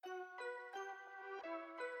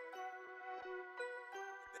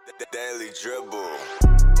The Daily Dribble.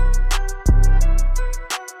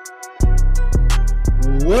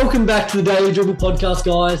 Welcome back to the Daily Dribble podcast,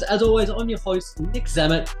 guys. As always, I'm your host, Nick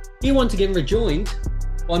Zammit, here once again rejoined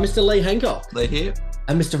by Mr. Lee Hancock. Lee here.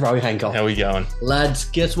 And Mr. Roe Hancock. How we going? Lads,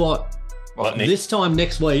 guess what? What, Nick? This time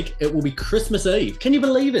next week, it will be Christmas Eve. Can you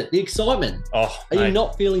believe it? The excitement. Oh, Are you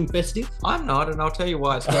not feeling festive? I'm not, and I'll tell you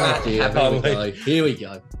why. It's Oh, dear. Here we go. Here we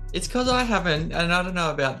go. It's because I haven't, and I don't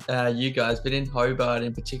know about you guys, but in Hobart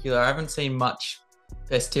in particular, I haven't seen much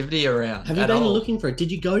festivity around. Have you at been all. looking for it?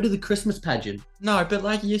 Did you go to the Christmas pageant? No, but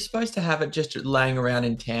like you're supposed to have it just laying around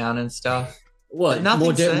in town and stuff. What?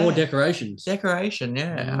 Nothing's there. More decorations. Decoration,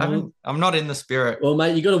 yeah. Mm. I'm not in the spirit. Well,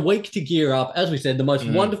 mate, you got a week to gear up. As we said, the most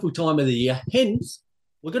wonderful time of the year. Hence,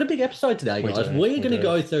 we've got a big episode today, guys. We're going to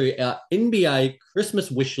go through our NBA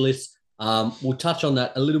Christmas wish list. We'll touch on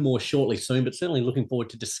that a little more shortly soon, but certainly looking forward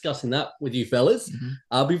to discussing that with you fellas.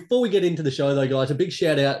 Before we get into the show, though, guys, a big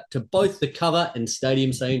shout out to both the cover and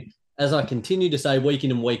stadium scene. As I continue to say week in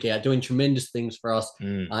and week out, doing tremendous things for us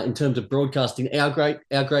in terms of broadcasting our great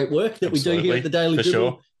work that we do here at the Daily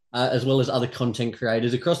Dribble, as well as other content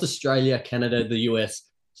creators across Australia, Canada, the US.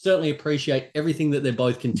 Certainly appreciate everything that they're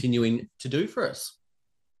both continuing to do for us.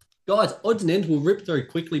 Guys, odds and ends we'll rip through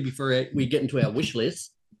quickly before we get into our wish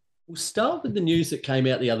list. We'll start with the news that came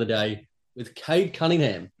out the other day with Cade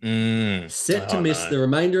Cunningham set to miss the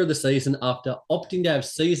remainder of the season after opting to have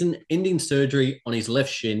season-ending surgery on his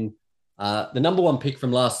left shin. The number one pick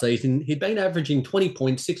from last season, he'd been averaging 20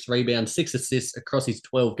 points, 6 rebounds, 6 assists across his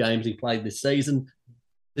 12 games he played this season.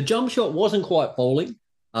 The jump shot wasn't quite falling,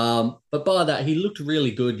 but by that, he looked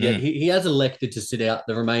really good. Yet he has elected to sit out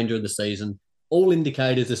the remainder of the season. All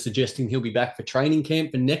indicators are suggesting he'll be back for training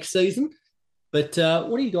camp for next season. But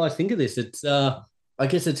what do you guys think of this? It's, I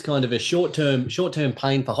guess it's kind of a short-term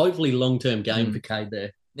pain for hopefully long-term gain for Cade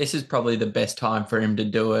there. This is probably the best time for him to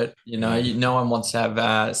do it. You know, no one wants to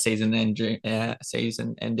have season-ending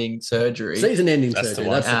surgery. Season-ending surgery,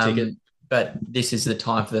 that's the ticket. But this is the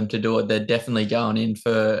time for them to do it. They're definitely going in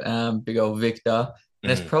for big old Victor.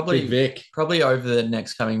 And it's probably over the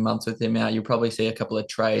next coming months with him out, you'll probably see a couple of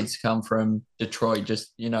trades come from Detroit,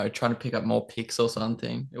 just, you know, trying to pick up more picks or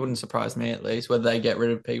something. It wouldn't surprise me, at least, whether they get rid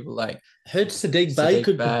of people like... Heard Sadiq Bey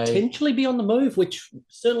could potentially be on the move, which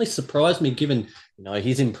certainly surprised me given, you know,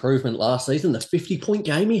 his improvement last season. The 50-point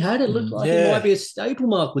game he had, it looked like it might be a staple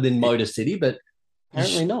mark within Motor City, but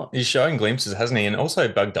apparently not. He's showing glimpses, hasn't he? And also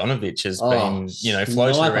Bogdanovic has been, you know,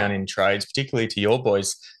 floated around in trades, particularly to your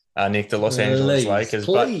boys, Nick, the Los Angeles Lakers.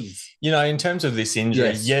 But, you know, in terms of this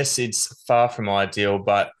injury, yes, it's far from ideal.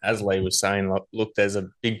 But as Lee was saying, look, there's a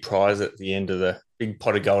big prize at the end of the big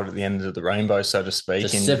pot of gold at the end of the rainbow, so to speak.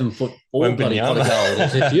 It's a 7-foot bloody pot of gold.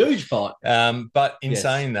 It's a huge pot. But in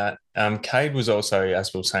saying that, Cade was also,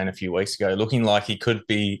 as we were saying a few weeks ago, looking like he could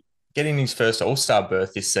be getting his first All-Star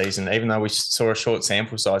berth this season. Even though we saw a short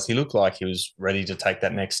sample size, he looked like he was ready to take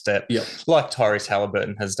that next step, like Tyrese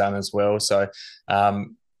Halliburton has done as well. So,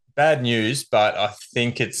 bad news, but I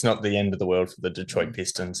think it's not the end of the world for the Detroit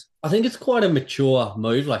Pistons. I think it's quite a mature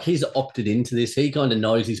move. Like, he's opted into this. He kind of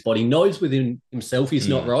knows his body, knows within himself he's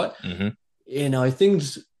not right. You know,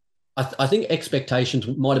 things, I think expectations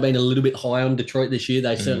might have been a little bit high on Detroit this year.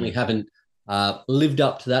 They certainly haven't lived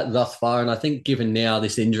up to that thus far. And I think given now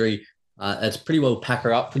this injury, it's pretty well pack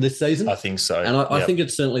her up for this season. I think so. And I think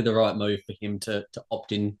it's certainly the right move for him to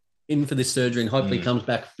opt in for this surgery and hopefully comes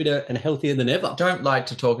back fitter and healthier than ever. Don't like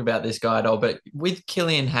to talk about this guy at all, but with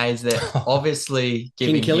Killian Hayes, they're obviously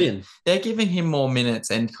giving him more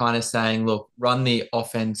minutes and kind of saying, look, run the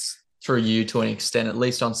offense through you to an extent, at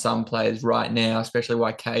least on some players right now, especially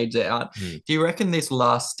while Cade's out. Do you reckon this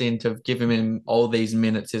last stint of giving him all these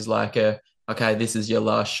minutes is like okay, this is your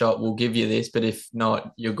last shot, we'll give you this, but if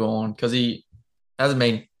not, you're gone? Because he hasn't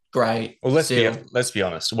been great. Well, let's be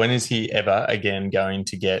honest. When is he ever again going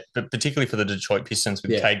to get, but particularly for the Detroit Pistons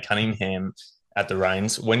with Cade Cunningham at the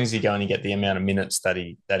reins, when is he going to get the amount of minutes that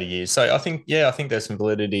he is? So I think there's some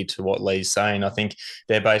validity to what Lee's saying. I think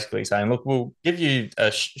they're basically saying, look, we'll give you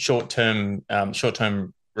a short-term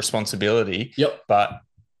responsibility. But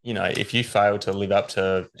you know, if you fail to live up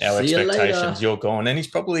to our expectations, you're gone. And he's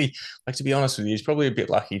probably, like, to be honest with you, he's probably a bit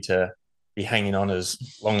lucky to be hanging on as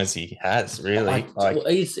long as he has, really.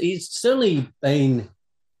 He's certainly been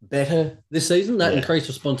better this season. That increased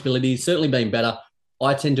responsibility has certainly been better.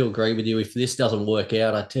 I tend to agree with you. If this doesn't work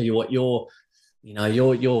out, I tell you what, your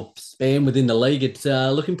span within the league, it's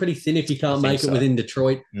looking pretty thin if you can't make it within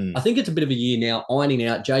Detroit. I think it's a bit of a year now, ironing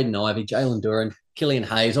out Jaden Ivey, Jalen Duren, Killian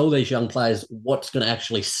Hayes, all these young players, what's going to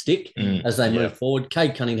actually stick as they move forward.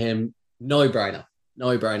 Cade Cunningham, no-brainer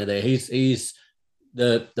there. He's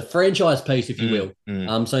the franchise piece, if you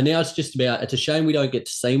will. So now it's just about. It's a shame we don't get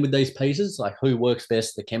to see with these pieces, like who works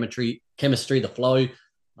best, the chemistry, the flow.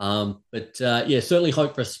 But certainly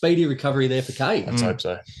hope for a speedy recovery there for Cade. Let's hope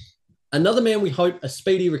so. Another man we hope a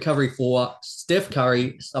speedy recovery for, Steph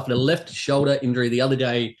Curry, suffered a left shoulder injury the other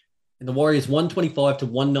day in the Warriors'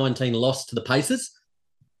 125-119 loss to the Pacers.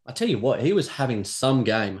 I tell you what, he was having some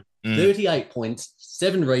game. 38 points,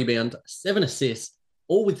 7 rebounds, 7 assists,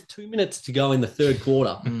 all with 2 minutes to go in the third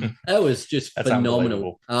quarter. That was just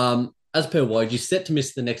phenomenal. As per Woj, he's set to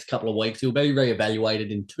miss the next couple of weeks. He'll be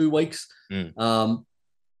reevaluated in 2 weeks.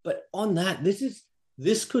 But on that,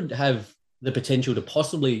 this could have the potential to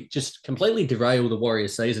possibly just completely derail the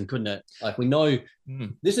Warriors season, couldn't it? Like we know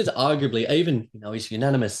this is arguably even, his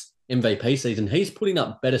unanimous MVP season. He's putting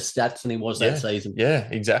up better stats than he was that season. Yeah,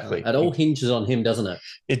 exactly. It all hinges on him, doesn't it?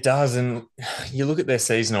 It does. And you look at their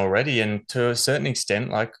season already, and to a certain extent,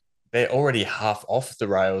 like they're already half off the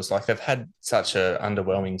rails. Like they've had such an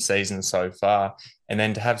underwhelming season so far. And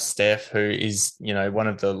then to have Steph, who is, one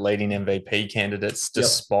of the leading MVP candidates,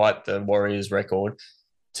 despite the Warriors record,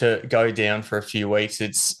 to go down for a few weeks,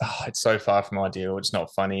 it's so far from ideal. It's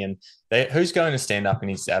not funny. And who's going to stand up in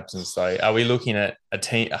his absence, though? Are we looking at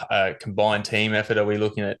a combined team effort? Are we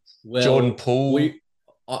looking at Jordan Poole?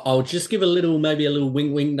 I'll just give maybe a little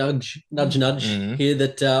wing, nudge here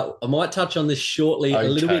that I might touch on this shortly a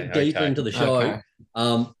little bit deeper into the show.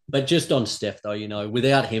 But just on Steph, though,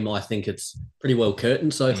 without him, I think it's pretty well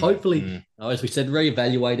curtained. So hopefully, as we said,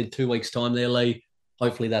 reevaluated 2 weeks' time there, Lee.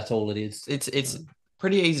 Hopefully that's all it is. It's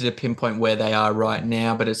pretty easy to pinpoint where they are right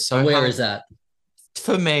now, but it's so Where hard. is that?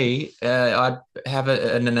 For me, I'd have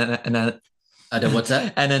what's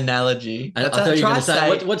that? An analogy. I thought you were going to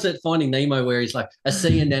say, what's that Finding Nemo where he's like, I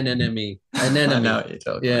see an enemy. An enemy. I know what you're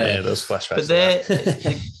talking about. Yeah, those flashbacks. But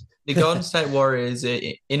the Golden State Warriors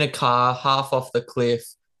in a car, half off the cliff,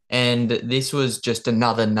 and this was just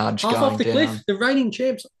another nudge half going off the down. cliff. The reigning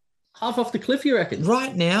champs, half off the cliff, you reckon?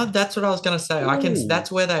 Right now, that's what I was going to say.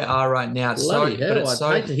 That's where they are right now. It's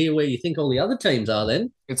I'd hate to hear where you think all the other teams are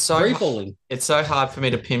then. It's so free-falling. It's so hard for me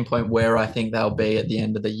to pinpoint where I think they'll be at the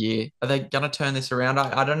end of the year. Are they going to turn this around?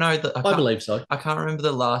 I don't know. I believe so. I can't remember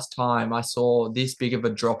the last time I saw this big of a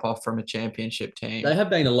drop-off from a championship team. They have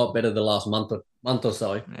been a lot better the last month or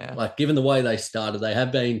so. Yeah. Like, given the way they started, they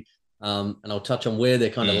have been, and I'll touch on where they're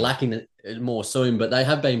kind of lacking it more soon, but they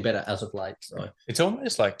have been better as of late. So it's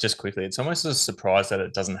almost like, just quickly, it's almost a surprise that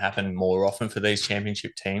it doesn't happen more often for these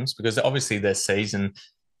championship teams, because obviously their season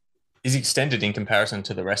is extended in comparison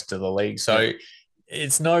to the rest of the league. So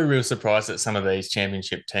it's no real surprise that some of these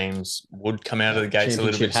championship teams would come out of the gates a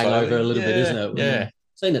little bit hangover a little bit, isn't it? Yeah.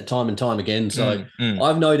 Seen it time and time again. So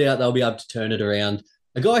I've no doubt they'll be able to turn it around.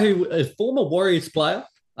 A guy a former Warriors player,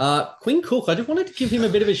 Quinn Cook, I just wanted to give him a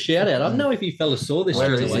bit of a shout out. I don't know if you fellas saw this.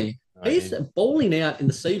 Where is he? He's balling out in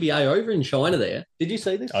the CBA over in China there. Did you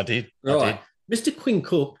see this? I did. Right. Mr. Quinn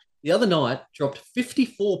Cook, the other night, dropped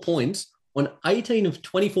 54 points on 18 of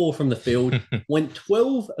 24 from the field, went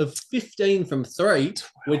 12 of 15 from 3,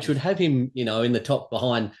 which would have him, in the top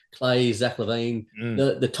behind Clay, Zach LaVine,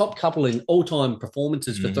 the top couple in all-time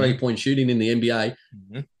performances for three-point shooting in the NBA.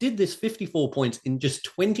 Did this 54 points in just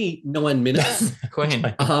 29 minutes.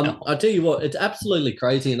 Quinn. I tell you what, it's absolutely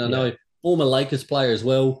crazy, and I know former Lakers player as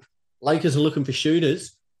well. Lakers are looking for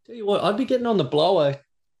shooters. Tell you what, I'd be getting on the blower,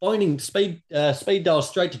 finding speed dial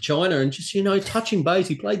straight to China and just, touching base.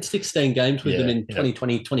 He played 16 games with them in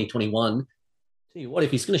 2020, 2021. Tell you what, if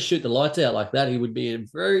he's going to shoot the lights out like that, he would be a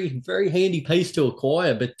very, very handy piece to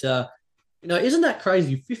acquire. But, isn't that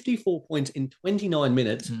crazy? 54 points in 29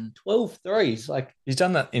 minutes, 12 threes. Like, he's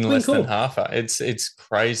done that in less than half. It's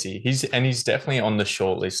crazy. He's definitely on the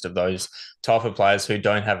short list of those type of players who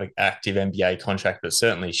don't have an active NBA contract, but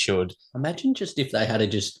certainly should. Imagine just if they had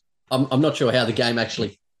I'm not sure how the game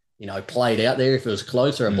actually, played out there, if it was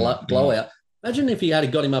close or a blowout. Imagine if he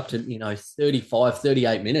had got him up to, 35,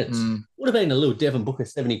 38 minutes. Would have been a little Devin Booker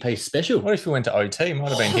 70-piece special. What if he went to OT? He might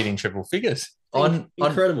have been hitting triple figures.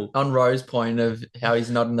 Incredible. On Rose's point of how he's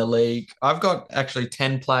not in the league, I've got actually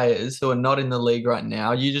 10 players who are not in the league right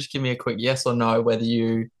now. You just give me a quick yes or no whether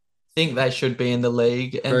you think they should be in the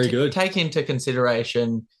league. And Very good. Take into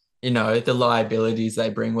consideration, the liabilities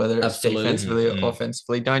they bring, whether it's defensively or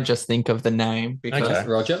offensively. Don't just think of the name, because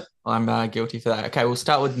Roger, I'm guilty for that. Okay, we'll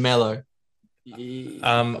start with Melo.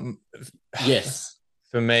 Yes.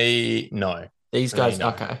 For me, no. These guys,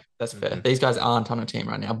 okay, that's fair. These guys aren't on a team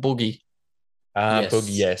right now. Boogie. Yes.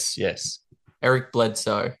 Boogie, yes. Eric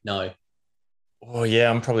Bledsoe. No. Oh, yeah,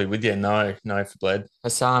 I'm probably with you. No for Bled.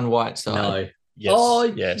 Hassan Whiteside. No. Yes. Oh,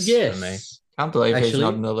 yes. Yes. For me. Can't believe he's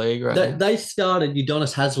not in the league right now. They started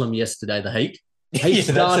Udonis Haslem yesterday, the Heat. He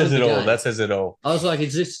that says it all. game. That says it all. I was like,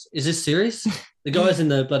 is this serious? The guy's in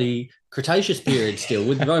the bloody Cretaceous period still,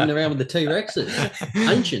 with roaming around with the T-Rexes.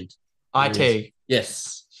 Ancient. IT.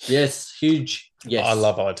 Yes. Huge. Yes. I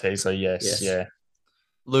love IT, so yes. Yeah.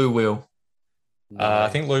 Lou Will. No. I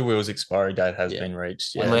think Lou Will's expiry date has been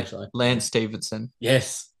reached. Yeah. Lance Stevenson.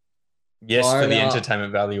 Yes. Yes, for the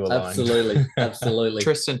entertainment value alone. Absolutely.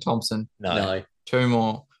 Tristan Thompson. No. Two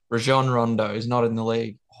more. Rajon Rondo is not in the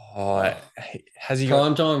league. Oh, has he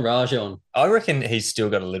got time Rajon? I reckon he's still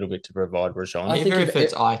got a little bit to provide Rajon. Even if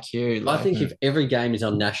it's IQ. I think if every game is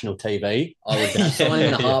on national TV, I would sign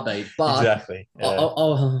in a heartbeat. But exactly. Yeah.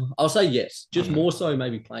 I'll say yes. Just more so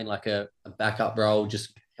maybe playing like a backup role,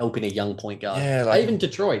 just helping a young point guard. Yeah, even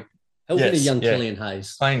Detroit, helping a young Killian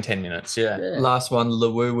Hayes. Playing 10 minutes, yeah. Last one,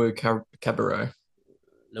 Luwu Cabarro.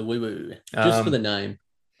 Luwu, just for the name.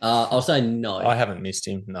 I'll say no. I haven't missed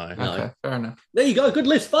him. No. Okay, fair enough. There you go. Good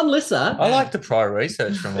list. Fun list, that. I like the prior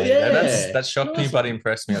research from me. That shocked me, but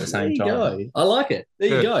impressed me at the same time. There you go. I like it. There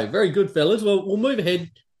you go. Very good, fellas. Well, we'll move ahead.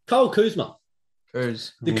 Kyle Kuzma.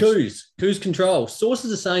 Kuz control.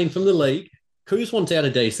 Sources are saying from the league, Kuz wants out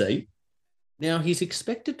of DC. Now, he's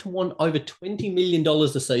expected to want over $20 million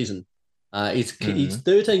a season. It's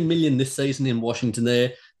 $13 million this season in Washington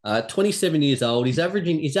there. 27 years old. He's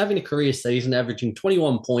having a career season, averaging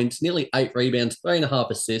 21 points, nearly 8 rebounds, 3.5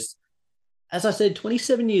 assists. As I said,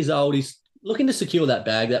 27 years old. He's looking to secure that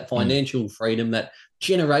bag, that financial freedom, that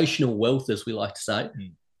generational wealth, as we like to say.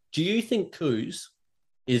 Do you think Kuz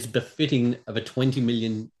is befitting of a $20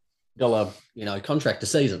 million, contract a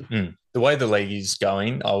season? The way the league is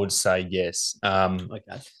going, I would say yes. Okay.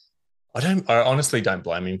 I honestly don't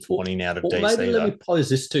blame him for wanting out of DC. Maybe let me pose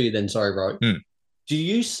this to you then. Sorry, bro. Do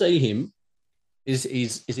you see him? Is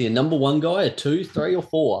he a number one guy, a 2, 3, or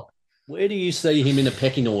 4? Where do you see him in a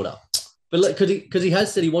pecking order? But because he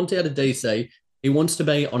has said he wants out of DC, he wants to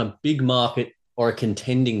be on a big market or a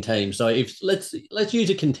contending team. So if let's use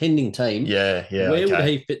a contending team. Yeah. Where would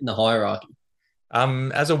he fit in the hierarchy?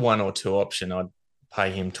 As a 1 or 2 option, I'd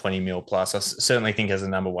pay him 20 mil plus. I certainly think as a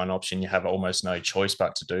number 1 option, you have almost no choice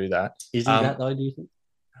but to do that. Is he that though? Do you think?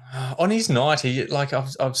 On his night,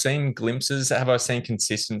 I've seen glimpses. Have I seen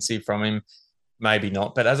consistency from him? Maybe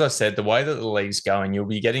not. But as I said, the way that the league's going, you'll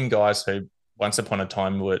be getting guys who once upon a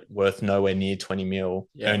time were worth nowhere near 20 mil,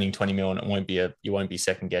 earning 20 mil, and you won't be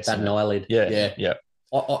second guessing. That an eyelid. Yeah.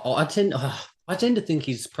 I tend to think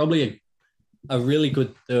he's probably a really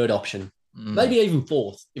good 3rd option, maybe even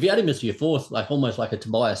 4th. If you had him as your 4th, like almost like a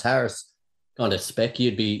Tobias Harris kind of spec,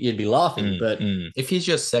 you'd be laughing. But if he's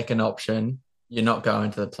your 2nd option, you're not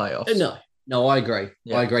going to the playoffs. No, I agree.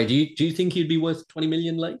 Yeah. I agree. Do you think he'd be worth 20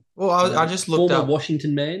 million, Lee? Well, I just looked up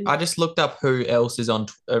Washington man. I just looked up who else is on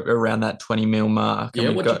around that 20 mil mark. Yeah,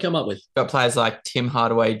 what did you come up with? Got players like Tim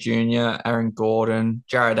Hardaway Jr., Aaron Gordon,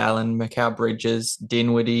 Jared Allen, Mikal Bridges,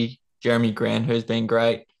 Dinwiddie, Jeremy Grant, who's been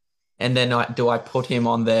great. And then do I put him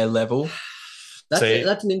on their level?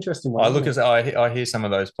 That's an interesting one. I hear some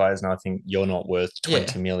of those players and I think you're not worth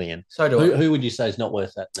 20 million. So do I. Who would you say is not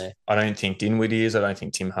worth that there? I don't think Dinwiddie is. I don't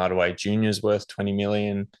think Tim Hardaway Jr. is worth 20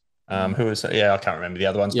 million. Who was? I can't remember the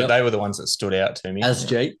other ones, but they were the ones that stood out to me.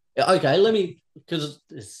 Okay, because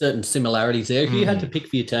there's certain similarities there. If you had to pick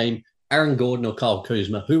for your team, Aaron Gordon or Kyle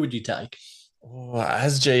Kuzma, who would you take?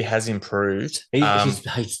 Asg has improved.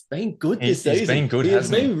 He's been good this season. He's been good.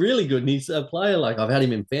 He's been really good. And he's a player I've had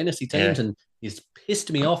him in fantasy teams and he's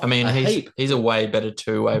pissed me off. I mean, he's a way better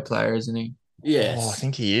 2-way player, isn't he? Yes. I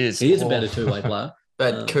think he is. He is a better 2-way player.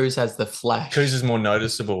 But Kuz has the flash. Kuz is more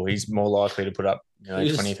noticeable. He's more likely to put up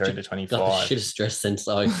 23 to 25. Got the shit of stress sense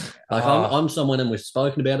though. I'm someone, and we've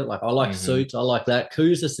spoken about it. I like suits. I like that.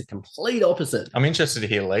 Kuz is the complete opposite. I'm interested to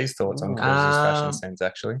hear Lee's thoughts on Kuz's fashion sense,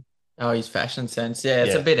 actually. Oh, his fashion sense. Yeah,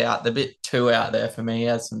 it's a bit too out there for me. He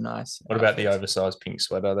has some nice. What about the oversized pink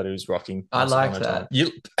sweater that he was rocking? I like that.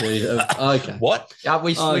 Okay. What?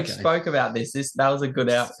 We spoke about this. That was a good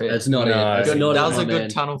outfit. It's not. That was a good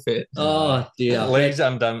tunnel fit. Oh dear. Lee's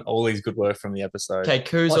undone all his good work from the episode. Okay,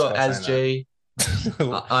 Kuz or Asg?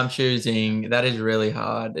 I'm choosing. That is really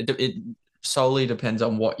hard. It solely depends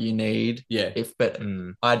on what you need. Yeah.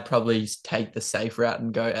 I'd probably take the safe route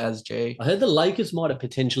and go Asg. I heard the Lakers might have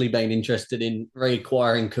potentially been interested in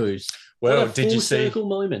reacquiring Kuz. Well, did you see? Circle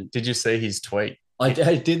moment. Did you see his tweet? I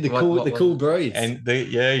did the cool breeze. And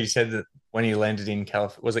he said that when he landed in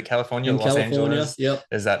California, Los Angeles. Yep.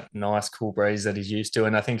 There's that nice cool breeze that he's used to,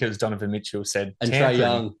 and I think it was Donovan Mitchell said and Trae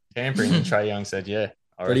Young tampering, and Trae Young said, yeah.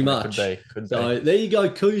 Pretty much. Could be. So there you go.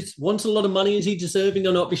 Kuz wants a lot of money. Is he deserving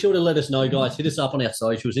or not? Be sure to let us know, guys. Hit us up on our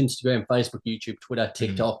socials, Instagram, Facebook, YouTube, Twitter,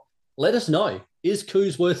 TikTok. Let us know. Is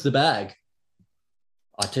Kuz worth the bag?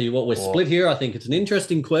 I tell you what, we're split here. I think it's an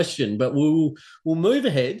interesting question, but we'll move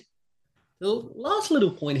ahead. The last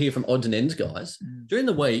little point here from Odds and Ends, guys. During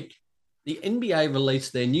the week, the NBA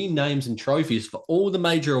released their new names and trophies for all the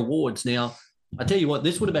major awards. Now, I tell you what,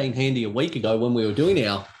 this would have been handy a week ago when we were doing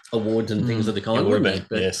our awards and things of the kind. It would have been,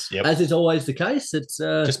 but yes. Yep. As is always the case, it's...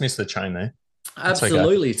 just missed the train there.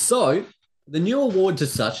 Absolutely. Okay. So, the new awards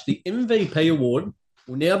as such, the MVP award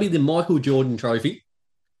will now be the Michael Jordan Trophy.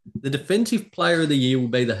 The Defensive Player of the Year will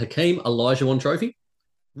be the Hakeem Olajuwon Trophy.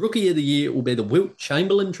 Rookie of the Year will be the Wilt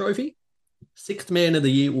Chamberlain Trophy. Sixth Man of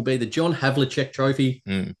the Year will be the John Havlicek Trophy.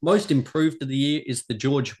 Most Improved of the Year is the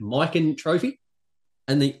George Mikan Trophy.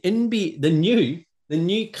 And the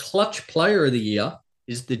new Clutch Player of the Year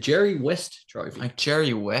is the Jerry West Trophy. Like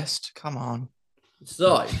Jerry West? Come on.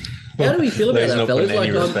 So, how do we feel about that, fellas?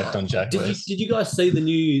 Any respect on Jack West. Did you guys see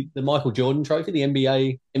the Michael Jordan Trophy, the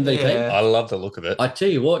NBA MVP? Yeah. I love the look of it. I tell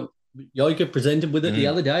you what, Joker presented with it the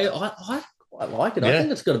other day. I quite like it. Yeah. I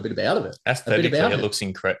think it's got a bit about it. Aesthetically, it looks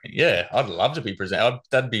incredible. Yeah, I'd love to be presented.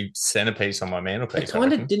 That'd be centerpiece on my mantelpiece. It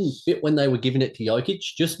kind of didn't fit when they were giving it to Jokic,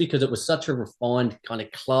 just because it was such a refined, kind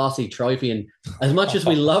of classy trophy. And as much as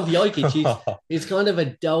we love Jokic, he's kind of a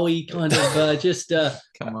doughy kind of just.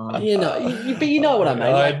 Come on, but you know what I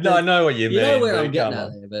mean. I know what you mean. You know where I'm getting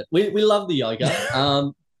at there, but we love the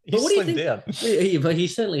Joker. But what do you think? Down. He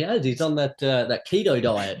certainly has. He's on that keto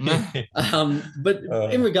diet. But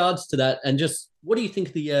in regards to that, and just what do you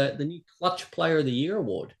think the new Clutch Player of the Year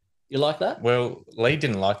award? You like that? Well, Lee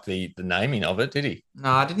didn't like the naming of it, did he? No,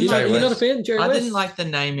 I didn't. You're not a fan, Jerry West? I didn't like the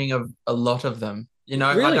naming of a lot of them.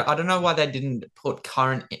 Really? I don't know why they didn't put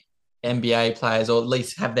current NBA players, or at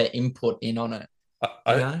least have their input in on it.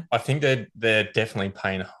 I think they're definitely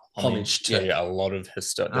paying homage to a lot of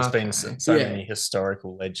There's been so many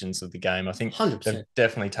historical legends of the game. I think 100%. They've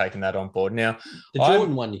definitely taken that on board. Now, the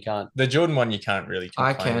Jordan one you can't. The Jordan one you can't really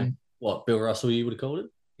complain. I can. What, Bill Russell you would have called it?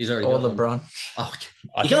 He's already or LeBron. Oh,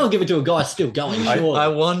 you can't give it to a guy still going. I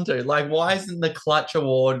want to. Like, why isn't the Clutch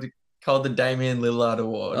Award called the Damian Lillard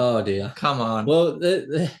Award? Oh, dear. Come on. Well,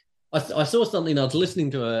 I saw something. I was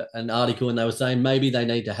listening to an article, and they were saying maybe they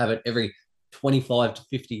need to have it every 25 to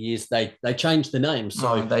 50 years. They change the name,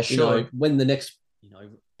 so they should. When the next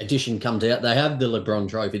edition comes out, they have the LeBron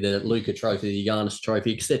Trophy, the Luka Trophy, the Giannis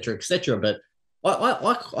Trophy, etc., etc. But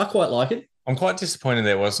I quite like it. I'm quite disappointed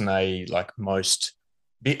there wasn't a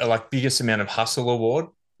biggest amount of hustle award,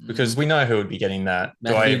 because we know who would be getting that.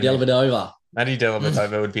 Matty Dellavedova. Matty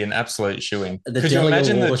Dellavedova would be an absolute shoo-in. Could you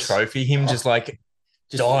imagine the trophy? Him just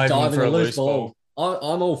diving for a loose ball.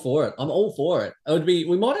 I'm all for it. I'm all for it. It would be.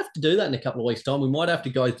 We might have to do that in a couple of weeks' time. We might have to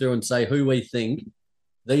go through and say who we think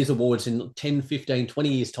these awards in 10, 15, 20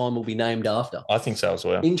 years' time will be named after. I think so as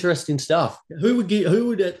well. Interesting stuff. Who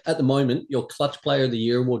would at the moment your Clutch Player of the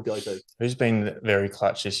Year award go to? Who's been very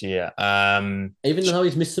clutch this year? Even though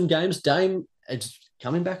he's missed some games, Dame, it's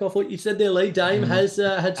coming back off what you said there, Lee. Dame has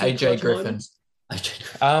had some AJ Griffin. Moments.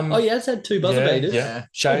 He has had 2 buzzer beaters. Yeah.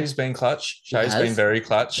 Shay's been clutch. Shay's been very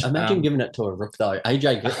clutch. Imagine giving it to a rook though.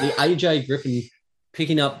 AJ Griffin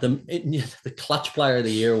picking up the Clutch Player of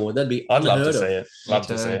the Year award. That'd be. I'd love to see it. Love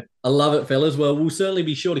to see it. I love it, fellas. Well, we'll certainly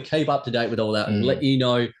be sure to keep up to date with all that and let you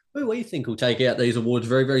know who we think will take out these awards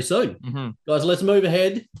very, very soon. Guys, let's move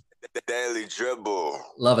ahead. The Daily Dribble.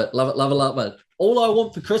 Love it. All I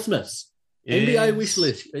want for Christmas. NBA wish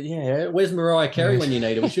list. Yeah, where's Mariah Carey when you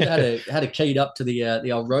need her? We should have had a keyed up to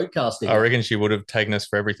the old roadcasting. I reckon she would have taken us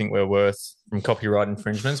for everything we're worth from copyright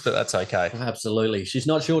infringements, but that's okay. Absolutely. She's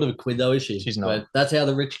not short of a quid though, is she? She's not. But that's how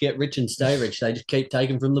the rich get rich and stay rich. They just keep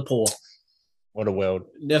taking from the poor. What a world.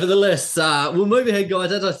 Nevertheless, we'll move ahead,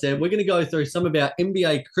 guys. As I said, we're going to go through some of our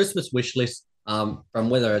NBA Christmas wish lists from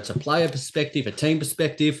whether it's a player perspective, a team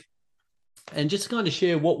perspective, and just kind of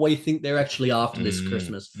share what we think they're actually after this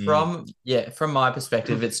Christmas. From my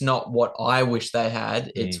perspective, it's not what I wish they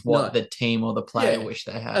had. It's what the team or the player wish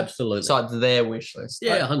they had. Absolutely. So it's their wish list.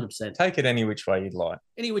 Yeah, 100%. Take it any which way you'd like.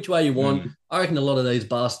 Any which way you want. I reckon a lot of these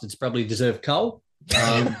bastards probably deserve coal.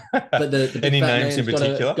 But the big any fat names in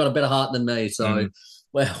particular? Got a better heart than me. So,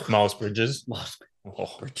 well. Miles Bridges.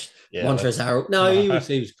 Yeah, Montrezl Harrell. No, he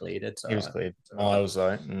was cleared. He was cleared. Miles,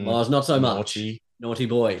 though. Miles, not so much. Naughty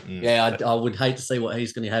boy. Yeah, I would hate to see what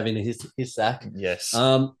he's going to have in his sack. Yes.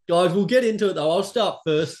 Guys, we'll get into it, though. I'll start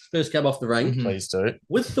first cab off the rank. Please do.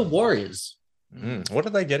 With the Warriors. What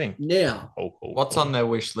are they getting? Now, what's on their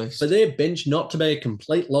wish list? For their bench not to be a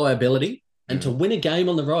complete liability and to win a game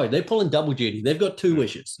on the road. They're pulling double duty. They've got 2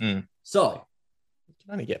 wishes. So. You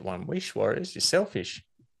can only get 1 wish, Warriors. You're selfish.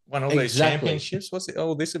 Won all these championships. What's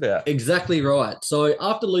all this about? Exactly right. So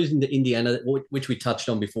after losing to Indiana, which we touched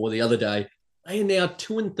on before the other day, they are now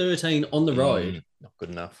 2-13 on the road not good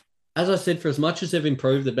enough. As I said, for as much as they've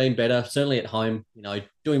improved, they've been better, certainly at home,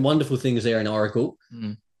 doing wonderful things there in Oracle.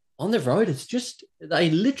 On the road, it's just, they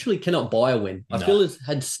literally cannot buy a win. I feel as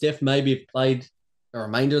had Steph maybe played the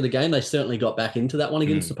remainder of the game, they certainly got back into that one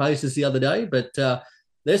against the Pacers the other day, but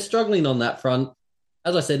they're struggling on that front.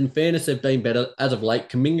 As I said, in fairness, they've been better as of late.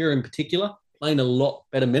 Kuminga in particular, playing a lot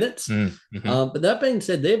better minutes. But that being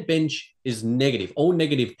said, their bench is negative, all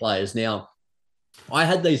negative players. Now, I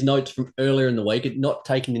had these notes from earlier in the week, not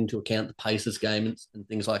taking into account the Pacers game and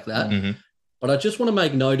things like that. But I just want to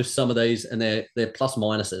make note of some of these and their plus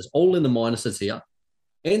minuses, all in the minuses here.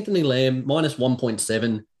 Anthony Lamb, minus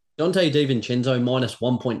 1.7. Dante DiVincenzo, minus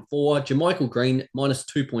 1.4. JaMychal Green, minus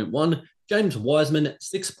 2.1. James Wiseman,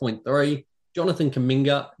 6.3. Jonathan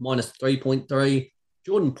Kuminga, minus 3.3.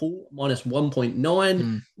 Jordan Poole, minus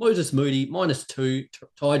 1.9. Moses Moody, minus 2.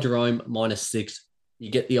 Ty Jerome, minus 6.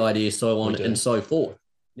 You get the idea, so on and so forth.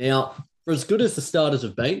 Now, for as good as the starters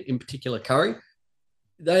have been, in particular Curry,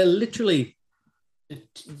 they are literally,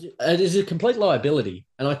 it is a complete liability.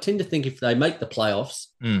 And I tend to think if they make the playoffs,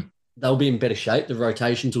 they'll be in better shape. The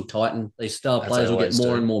rotations will tighten. These star players will get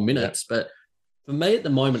more and more minutes. But for me at the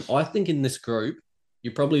moment, I think in this group,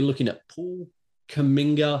 you're probably looking at Poole,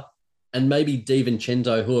 Kuminga, and maybe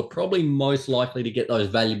DiVincenzo, who are probably most likely to get those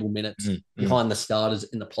valuable minutes behind the starters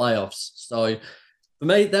in the playoffs. So for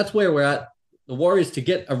me, that's where we're at. The Warriors to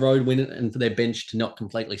get a road win and for their bench to not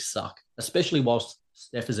completely suck, especially whilst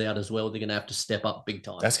Steph is out as well. They're going to have to step up big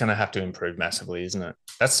time. That's going to have to improve massively, isn't it?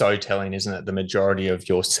 That's so telling, isn't it? The majority of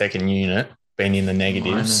your second unit being in the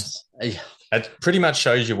negatives. It pretty much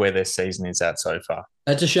shows you where their season is at so far.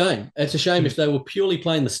 It's a shame. It's a shame. If they were purely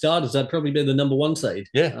playing the starters, they'd probably be the number one seed.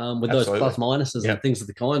 Yeah, with those plus minuses and things of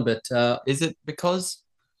the kind. But is it because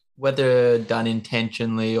whether done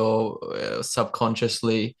intentionally or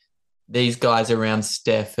subconsciously, these guys around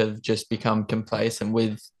Steph have just become complacent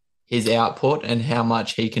with his output and how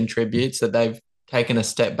much he contributes that they've taken a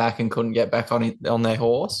step back and couldn't get back on their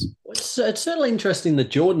horse? It's certainly interesting, the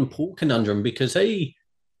Jordan Poole conundrum, because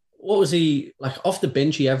what was he, like off the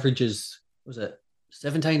bench, he averages, was it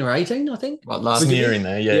 17 or 18, I think? Like last year in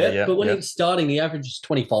there, yeah. But when he's starting, he averages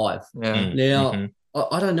 25. Now,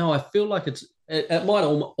 I don't know. I feel like it might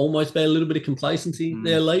almost be a little bit of complacency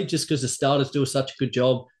there, Lee, just because the starters do such a good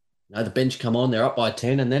job. The bench come on, they're up by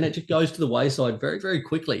 10, and then it just goes to the wayside very, very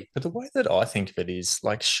quickly. But the way that I think of it is,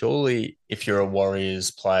 like, surely if you're a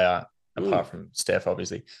Warriors player, apart from Steph,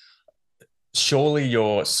 obviously, surely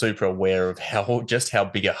you're super aware of how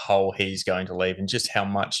big a hole he's going to leave and just how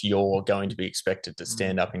much you're going to be expected to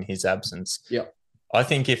stand up in his absence. Yeah. I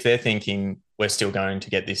think if they're thinking we're still going to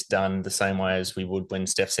get this done the same way as we would when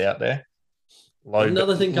Steph's out there, low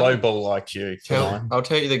ball IQ. I'll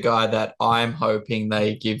tell you the guy that I'm hoping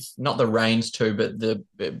they give not the reins to, but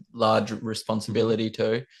the large responsibility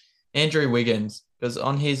to, Andrew Wiggins, because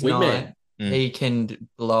on his night he can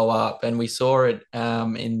blow up, and we saw it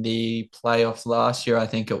in the playoffs last year. I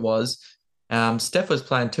think it was. Steph was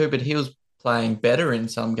playing too, but he was playing better in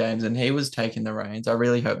some games, and he was taking the reins. I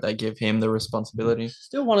really hope they give him the responsibility.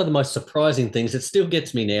 Still, one of the most surprising things, it still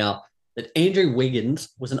gets me now, that Andrew Wiggins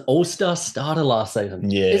was an all-star starter last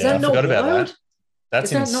season. Yeah, is that I forgot about wild? that.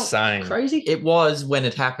 That's insane. Crazy. It was when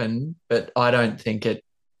it happened, but I don't think it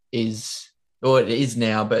is, or it is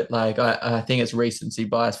now. But like, I think it's recency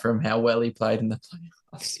bias from how well he played in the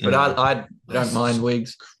playoffs. But I don't mind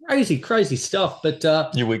Wiggs. Crazy stuff. But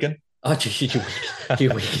you Wiggin? Oh, you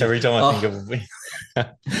Wiggin. Every time I think of Wiggin.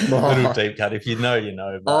 Little deep cut. If you know, you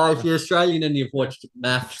know. If you're Australian and you've watched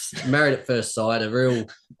Maths, Married at First Sight, it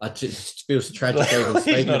just feels tragic even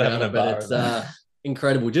speaking about it, but it's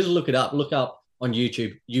incredible. Just look it up. Look up on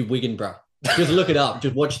YouTube, you Wiggin, bro. Just look it up.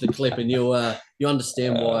 Just watch the clip, and you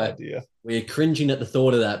understand why we're cringing at the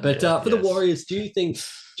thought of that. But for the Warriors, do you think,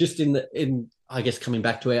 just in I guess coming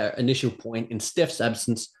back to our initial point, in Steph's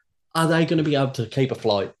absence, are they going to be able to keep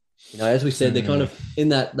afloat? As we said, they're kind of in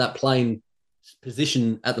that playing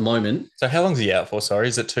position at the moment. So how long is he out for? Sorry,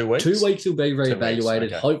 is it 2 weeks? 2 weeks he'll be reevaluated.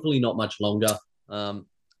 Okay. Hopefully not much longer.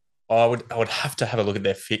 I would have to have a look at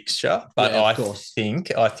their fixture, but I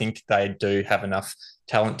think they do have enough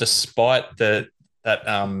talent despite that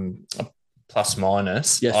plus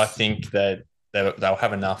minus. Yes. I think that they'll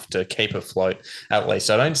have enough to keep afloat at least.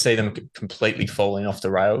 I don't see them completely falling off the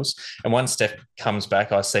rails. And once Steph comes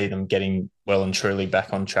back, I see them getting well and truly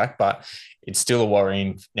back on track. But it's still a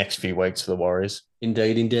worrying next few weeks for the Warriors.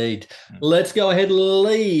 Indeed. Let's go ahead,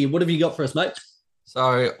 Lee. What have you got for us, mate?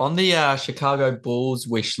 So on the Chicago Bulls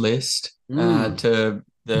wish list to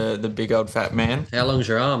the big old fat man. How long's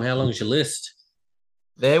your arm? How long's your list?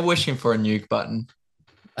 They're wishing for a nuke button.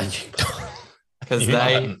 A nuke button. because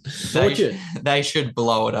they should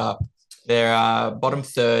blow it up. They're bottom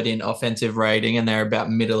third in offensive rating, and they're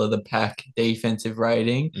about middle of the pack defensive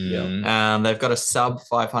rating. They've got a sub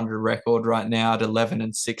 500 record right now at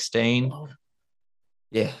 11-16. Oh.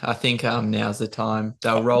 Yeah, I think now's the time.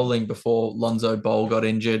 They were rolling before Lonzo Ball got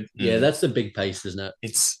injured. Yeah, that's the big piece, isn't it?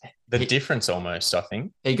 It's the difference almost, I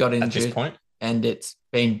think. He got injured at this point, and it's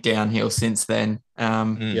been downhill since then.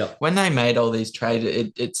 When they made all these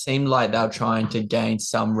trades, it seemed like they were trying to gain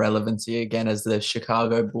some relevancy again as the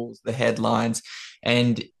Chicago Bulls, the headlines,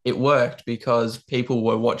 and it worked because people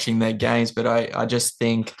were watching their games. But I just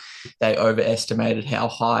think they overestimated how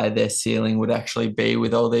high their ceiling would actually be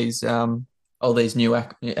with all these new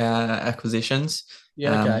acquisitions.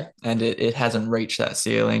 Yeah, okay. And it hasn't reached that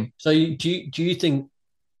ceiling. So do you think?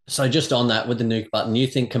 So just on that with the nuke button, you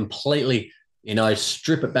think completely,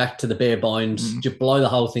 strip it back to the bare bones, just blow the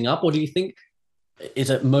whole thing up? Or do you think,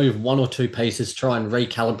 is it move one or two pieces, try and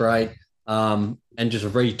recalibrate and just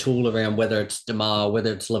retool around whether it's DeMar,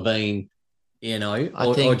 whether it's LaVine,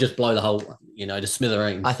 or just blow the whole, to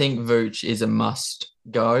smithereens? I think Vooch is a must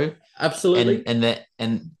go. Absolutely.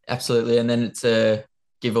 And absolutely. And then it's a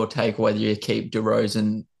give or take whether you keep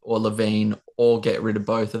DeRozan or LaVine or get rid of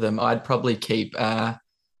both of them. I'd probably keep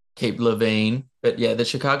LaVine. But yeah, the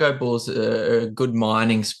Chicago Bulls are a good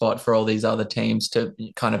mining spot for all these other teams to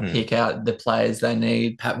kind of pick out the players they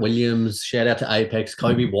need. Pat Williams, shout out to Apex,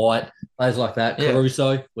 Kobe White, players like that. Yeah.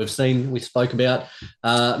 Caruso, we spoke about.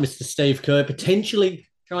 Mr. Steve Kerr, potentially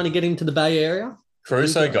trying to get into the Bay Area.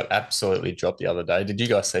 Caruso got absolutely dropped the other day. Did you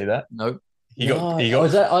guys see that? Nope. He got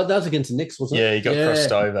that was against the Knicks, wasn't it? Yeah, he got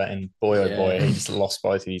crossed over, and boy, he just lost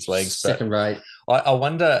both of his legs. Second rate. I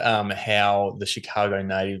wonder how the Chicago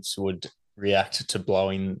natives would react to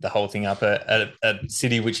blowing the whole thing up at a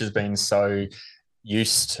city which has been so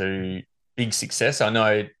used to big success. I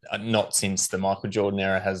know not since the Michael Jordan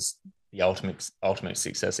era has the ultimate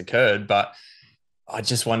success occurred, but I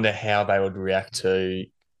just wonder how they would react to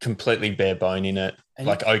completely bare bone in it,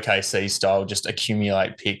 like OKC style, just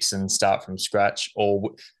accumulate picks and start from scratch,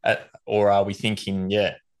 or are we thinking,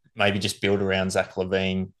 maybe just build around Zach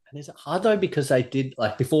LaVine? And is it hard though, because they did,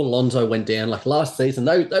 like, before Lonzo went down, like last season,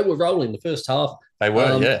 they were rolling the first half. They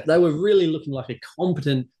were, They were really looking like a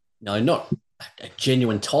competent, not a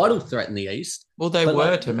genuine title threat in the East. Well, they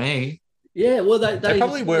were to me. Yeah, well, they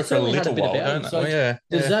probably were for a little while, don't they? So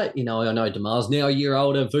does that, I know DeMar's now a year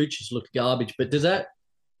older, Vooch has looked garbage, but does that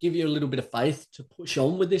give you a little bit of faith to push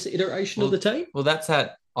on with this iteration of the team? Well, that's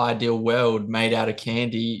that ideal world made out of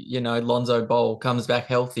candy. Lonzo Ball comes back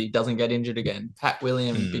healthy, doesn't get injured again. Pat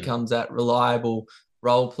Williams becomes that reliable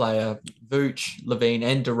role player. Vooch, LaVine,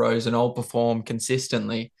 and DeRozan all perform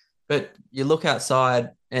consistently. But you look outside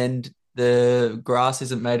and the grass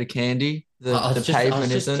isn't made of candy. The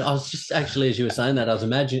pavement isn't. I was just actually, as you were saying that, I was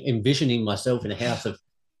envisioning myself in a house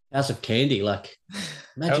of candy. Like,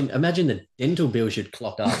 imagine the dental bills you'd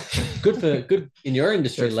clock up. Good in your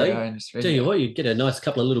industry, Lee. Tell you what, you'd get a nice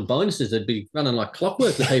couple of little bonuses. They'd be running like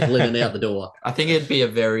clockwork with people in and out the door. I think it'd be a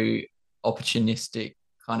very opportunistic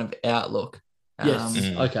kind of outlook. Yes.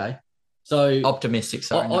 Okay. So optimistic.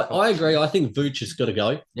 Sorry. I agree. I think Vooch has got to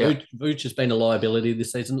go. Yeah. Vooch has been a liability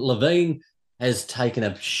this season. LaVine has taken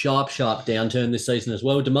a sharp downturn this season as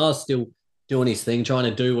well. DeMar's still doing his thing, trying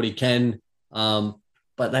to do what he can.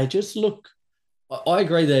 But they just look, I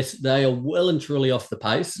agree, they are well and truly off the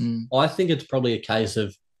pace. I think it's probably a case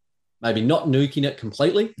of maybe not nuking it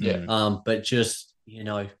completely, but just,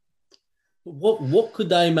 what could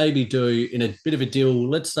they maybe do in a bit of a deal,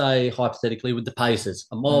 let's say hypothetically with the Pacers,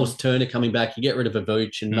 a Miles Turner coming back, you get rid of a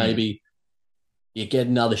Vooch and maybe you get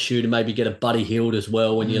another shooter, maybe get a Buddy Hield as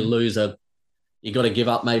well when you lose you got to give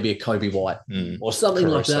up maybe a Kobe White or something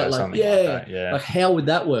Caruso, like that. Like how would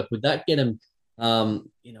that work? Would that get him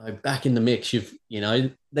back in the mix?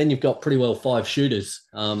 Then you've got pretty well 5 shooters.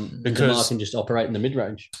 Because DeMar can just operate in the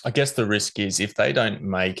mid-range. I guess the risk is if they don't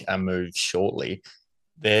make a move shortly,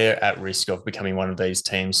 they're at risk of becoming one of these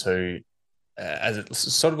teams who, as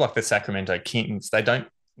it's sort of like the Sacramento Kings, they don't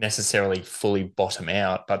necessarily fully bottom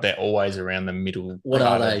out, but they're always around the middle. What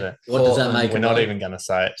are they? What does that make? We're not even going to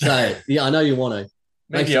say it. Say it. Yeah, I know you want to.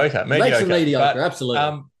 Mediocre. Makes them mediocre,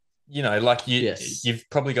 absolutely. You've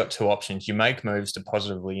probably got 2 options. You make moves to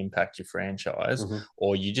positively impact your franchise,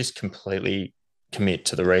 or you just completely commit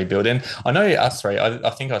to the rebuild. And I know us three,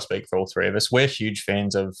 I think I speak for all 3 of us, we're huge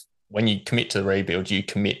fans of when you commit to the rebuild, you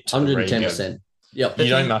commit to 110%. The rebuild. Yep. You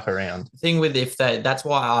don't muck around. The thing with that's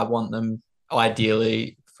why I want them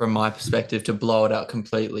ideally, from my perspective, to blow it out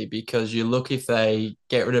completely, because you look, if they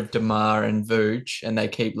get rid of DeMar and Vooch and they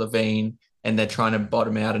keep LaVine and they're trying to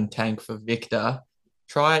bottom out and tank for Victor,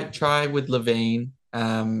 Try with Levine.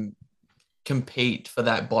 Compete for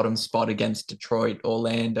that bottom spot against Detroit,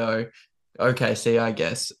 Orlando, OKC. I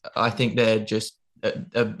guess I think they're just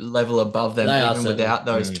a level above them, even without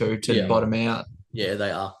those two to bottom out. Yeah,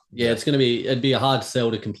 they are. Yeah, it'd be a hard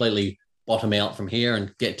sell to completely bottom out from here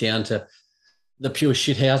and get down to the pure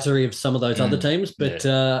shithousery of some of those other teams. But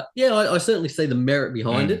I certainly see the merit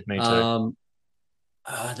behind it. Me too.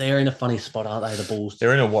 They're in a funny spot, aren't they, the Bulls?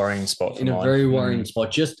 They're in a worrying spot. In a very worrying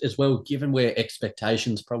spot, just as well, given where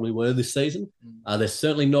expectations probably were this season. They're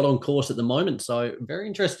certainly not on course at the moment. So very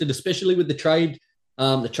interested, especially with the trade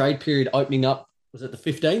period opening up, was it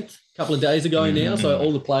the 15th? A couple of days ago now. So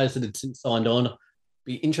all the players that had since signed on,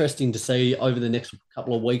 be interesting to see over the next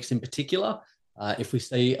couple of weeks in particular, if we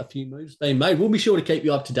see a few moves being made. We'll be sure to keep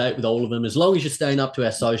you up to date with all of them. As long as you're staying up to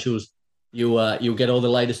our socials, you'll get all the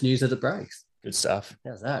latest news as it breaks. Good stuff.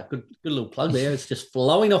 How's that? Good little plug there. It's just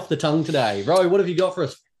flowing off the tongue today. Ro, what have you got for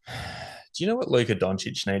us? Do you know what Luka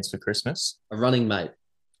Doncic needs for Christmas? A running mate.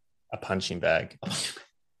 A punching bag.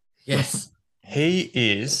 Yes. He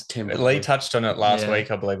is, Lee touched on it last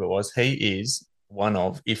week, I believe it was. He is one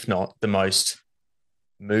of, if not the most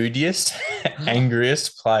moodiest,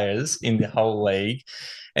 angriest players in the whole league.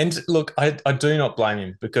 And look, I do not blame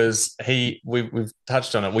him because we've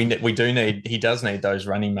touched on it. He does need those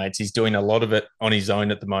running mates. He's doing a lot of it on his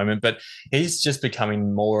own at the moment, but he's just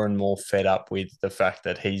becoming more and more fed up with the fact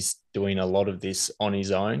that he's doing a lot of this on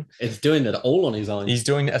his own. It's doing it all on his own. He's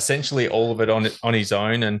doing essentially all of it on his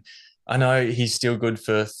own. And I know he's still good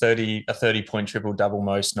for a 30-point triple-double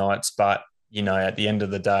most nights, but, at the end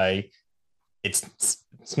of the day, it's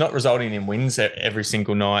not resulting in wins every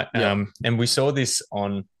single night. Yeah. And we saw this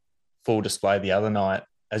on full display the other night,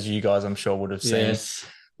 as you guys, I'm sure, would have seen. Yes.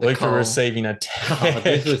 Luka receiving a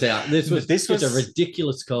This was a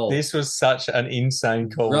ridiculous call. This was such an insane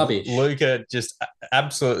call. Rubbish. Luka just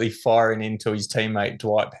absolutely firing into his teammate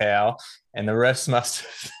Dwight Powell, and the refs must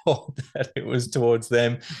have thought that it was towards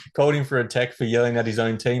them, called him for a tech for yelling at his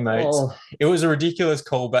own teammates. It was a ridiculous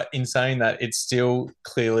call, but in saying that, it still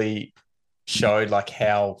clearly showed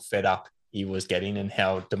how fed up he was getting and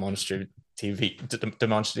how demonstrative he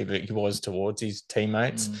was towards his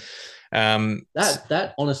teammates.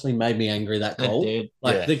 That honestly made me angry, that goal.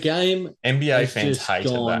 The game, NBA fans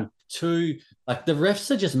hated that. The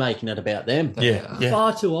refs are just making it about them.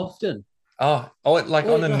 Far too often. On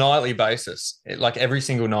a nightly basis. Every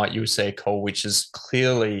single night you would see a call which is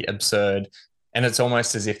clearly absurd. And it's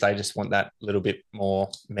almost as if they just want that little bit more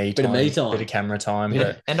bit of camera time.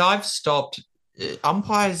 Yeah. And I've stopped.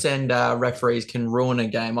 Umpires and referees can ruin a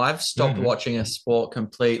game. I've stopped watching a sport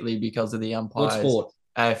completely because of the umpires. What sport?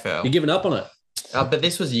 AFL. You're giving up on it. But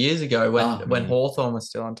this was years ago when Hawthorn was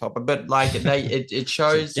still on top. But it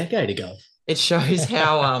shows a decade ago. It shows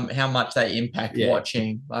how much they impact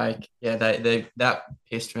watching. That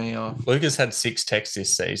pissed me off. Luka's had 6 techs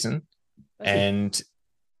this season, and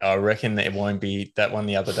I reckon that that one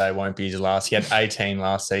the other day won't be his last. He had 18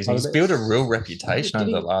 last season. He's built a real reputation over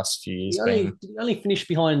the last few years. Did he only finish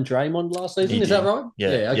behind Draymond last season? Is that right?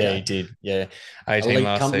 Yeah, okay. He did. Yeah, 18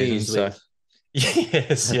 last season.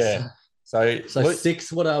 Yes, yeah. So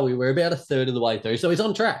 6. What are we? We're about a third of the way through. So he's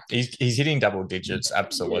on track. He's hitting double digits,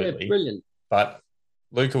 absolutely. Yeah, brilliant. But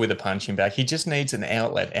Luka with a punching bag, he just needs an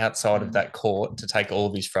outlet outside of that court to take all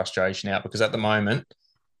of his frustration out, because at the moment,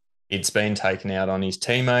 it's been taken out on his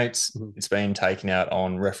teammates. It's been taken out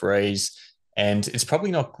on referees. And it's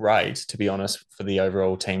probably not great, to be honest, for the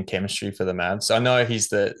overall team chemistry for the Mavs. I know he's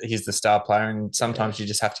the star player, and sometimes you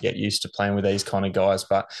just have to get used to playing with these kind of guys.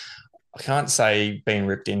 But I can't say being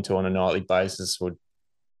ripped into on a nightly basis would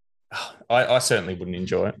 – I certainly wouldn't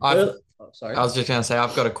enjoy it. Sorry. I was just going to say,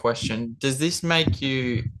 I've got a question. Does this make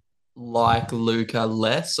you like Luka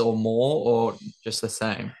less or more, or just the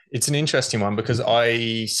same? It's an interesting one, because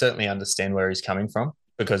I certainly understand where he's coming from,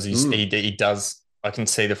 because he does. I can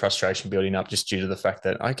see the frustration building up just due to the fact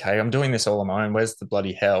that, okay, I'm doing this all on my own. Where's the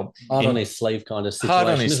bloody help? Hard on his sleeve kind of situation. Hard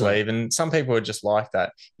on his sleeve. And some people are just like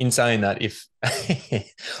that. In saying that, if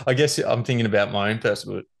I guess I'm thinking about my own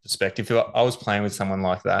personal perspective, if I was playing with someone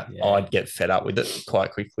like that, I'd get fed up with it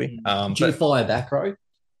quite quickly. Do you fire back, Ro?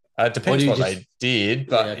 It depends what they did,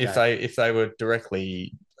 but if they were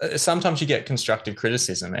directly, sometimes you get constructive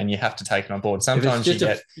criticism and you have to take it on board. Sometimes you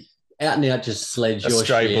get out and out, just sledge a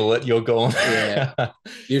stray bullet, you're gone. Yeah,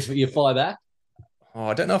 you fire back. Oh,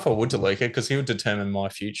 I don't know if I would to Luka, because he would determine my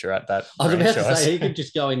future at that. I was about to say he could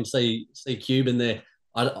just go and see Cuban there.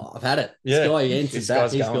 I've had it. This guy answers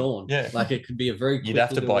that, he's gone. Yeah, it could be a very. You'd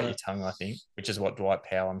have to bite your tongue, I think, which is what Dwight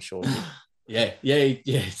Powell, I'm sure, did.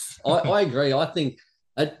 Yes. I agree. I think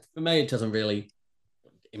for me, it doesn't really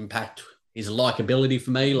impact his likability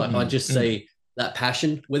for me. Like I just see that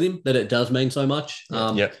passion with him that it does mean so much.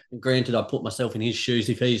 And granted, I put myself in his shoes.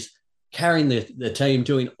 If he's carrying the team,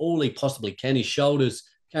 doing all he possibly can, his shoulders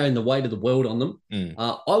carrying the weight of the world on them,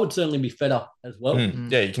 I would certainly be fed up as well.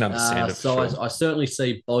 Yeah, you can understand it. So I certainly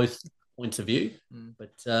see both points of view,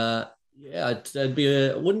 but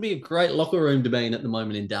it wouldn't be a great locker room to be in at the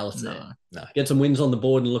moment in Dallas. No. Get some wins on the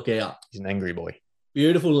board and look out. He's an angry boy.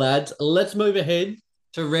 Beautiful, lads. Let's move ahead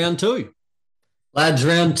to round 2. Lads,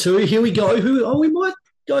 round 2. Here we go. We might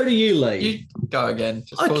go to you, Lee. You go again.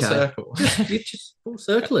 Just full circle. Just full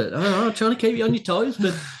circle it. I'm trying to keep you on your toes,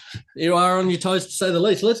 but you are on your toes to say the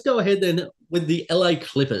least. Let's go ahead then with the LA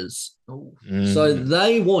Clippers. So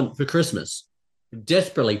they want for Christmas,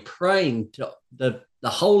 desperately praying to the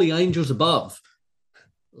holy angels above,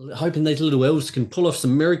 hoping these little elves can pull off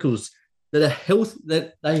some miracles,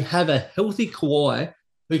 that they have a healthy Kawhi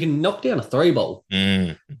who can knock down a 3-ball.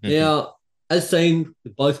 Now, as seen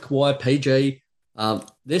with both Kawhi, PG,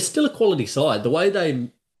 they're still a quality side. The way they,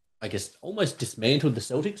 I guess, almost dismantled the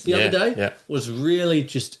Celtics the other day was really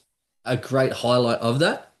just a great highlight of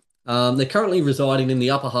that. They're currently residing in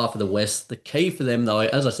the upper half of the West. The key for them, though,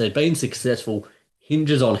 as I said, being successful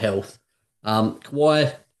hinges on health.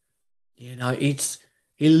 Kawhi,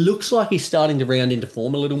 he looks like he's starting to round into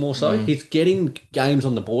form a little more so. He's getting games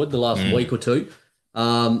on the board the last week or two.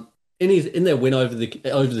 In their win over the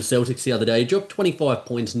Celtics the other day, he dropped 25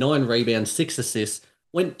 points, 9 rebounds, 6 assists,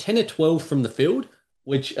 went 10 of 12 from the field,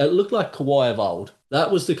 which looked like Kawhi of old.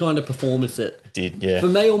 That was the kind of performance that for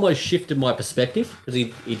me almost shifted my perspective, because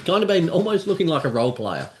he'd kind of been almost looking like a role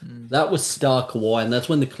player. That was star Kawhi, and that's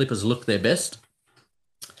when the Clippers looked their best.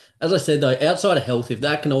 As I said, though, outside of health, if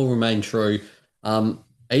that can all remain true,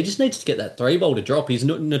 he just needs to get that 3-ball to drop. He's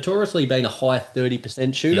notoriously been a high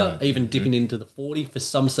 30% shooter, even dipping into the 40 for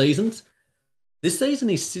some seasons. This season,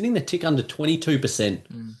 he's sitting a tick under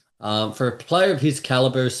 22%. For a player of his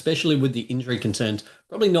caliber, especially with the injury concerns,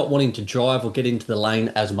 probably not wanting to drive or get into the lane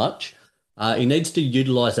as much, he needs to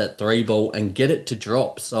utilise that 3-ball and get it to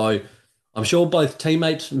drop. So I'm sure both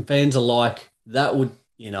teammates and fans alike, that would,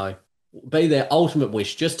 be their ultimate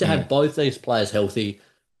wish, just to have both these players healthy.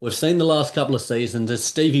 We've seen the last couple of seasons as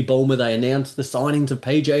Stevie Ballmer, they announced the signings of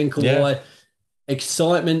PJ and Kawhi.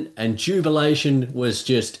 Excitement and jubilation was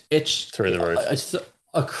just etched through the roof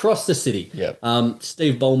across the city.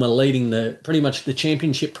 Steve Ballmer leading pretty much the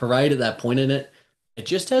championship parade at that point, and it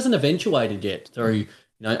just hasn't eventuated yet through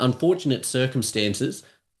unfortunate circumstances.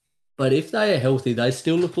 But if they are healthy, they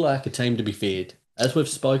still look like a team to be feared. As we've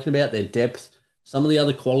spoken about, their depth, some of the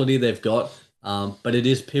other quality they've got. But it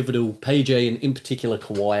is pivotal. PG and in particular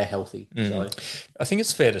Kawhi are healthy. So I think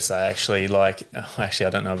it's fair to say, actually, I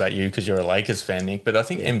don't know about you because you're a Lakers fan, Nick, but I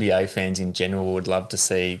think NBA fans in general would love to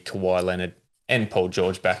see Kawhi Leonard and Paul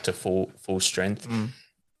George back to full strength.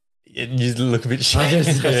 You look a bit shaky.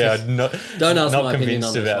 Don't ask not my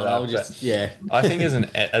convinced about that. I think as an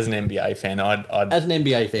NBA fan, as an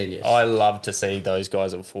NBA fan, yes, I love to see those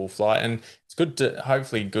guys at full flight, and it's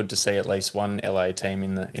hopefully good to see at least one LA team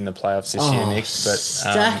in the playoffs this year, Nick. But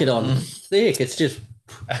stack it on thick. It's just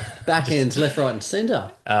backhands left, right, and centre.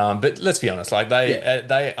 But let's be honest,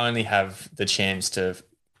 they only have the chance to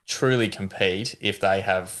truly compete if they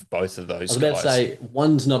have both of those. I was about to say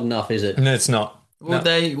one's not enough, is it? No, it's not. Well,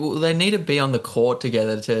 they need to be on the court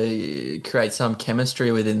together to create some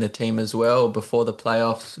chemistry within the team as well before the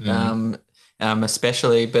playoffs,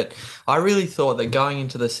 especially. But I really thought that going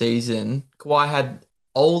into the season, Kawhi had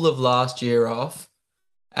all of last year off.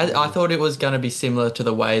 I thought it was going to be similar to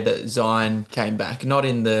the way that Zion came back, not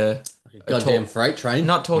in the goddamn freight train.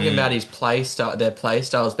 Not talking about his play style, their play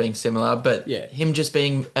styles being similar, but him just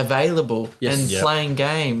being available and playing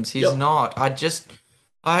games. He's not.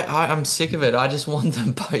 I'm sick of it. I just want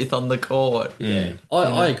them both on the court.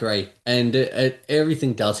 I agree, and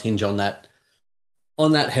everything does hinge on that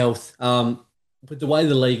health. With the way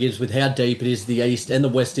the league is, with how deep it is, the East and the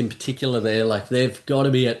West in particular, they've got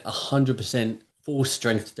to be at 100% full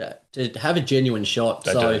strength to have a genuine shot.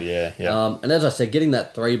 And as I said, getting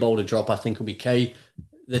that 3-ball to drop, I think, will be key.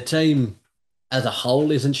 The team as a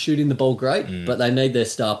whole isn't shooting the ball great, but they need their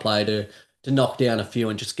star player to knock down a few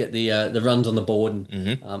and just get the runs on the board.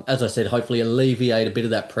 And as I said, hopefully alleviate a bit of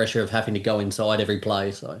that pressure of having to go inside every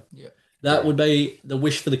play. So that would be the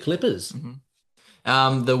wish for the Clippers.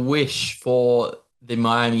 The wish for the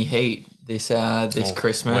Miami Heat this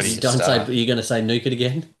Christmas. You're going to say nuke it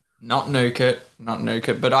again? Not nuke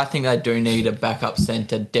it, but I think they do need a backup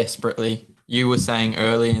center desperately. You were saying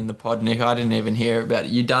earlier in the pod, Nick, I didn't even hear about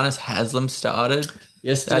it. Udonis Haslem started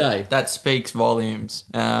yesterday. That speaks volumes.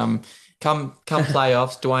 come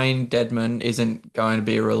playoffs, Dwayne Dedman isn't going to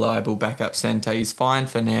be a reliable backup centre. He's fine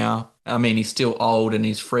for now. I mean, he's still old and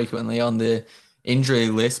he's frequently on the injury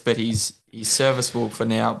list, but he's serviceable for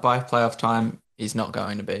now. By playoff time, he's not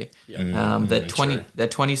going to be. Yeah. They're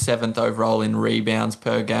 27th overall in rebounds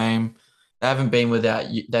per game. They've been without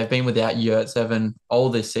Yurtseven all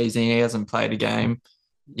this season. He hasn't played a game.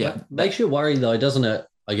 Yeah. Makes you worry though, doesn't it?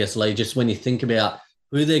 I guess, Lee, just when you think about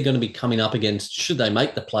who they're going to be coming up against, should they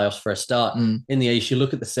make the playoffs for a start. In the East, you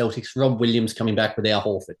look at the Celtics, Rob Williams coming back with Al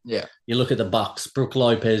Horford. Yeah. You look at the Bucks, Brook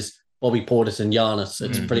Lopez, Bobby Portis, and Giannis.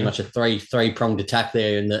 It's pretty much a three-pronged attack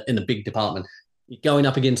there in the big department. You're going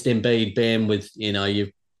up against Embiid, Bam, with, you're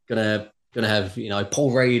gonna have,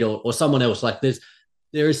 Paul Reed or someone else. Like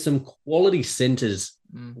there is some quality centers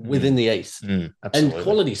within the East and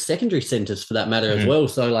quality secondary centers for that matter as well.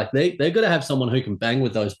 So like they're going to have someone who can bang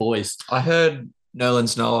with those boys. I heard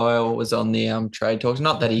Nerlens Noel was on the trade talks.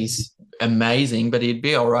 Not that he's amazing, but he'd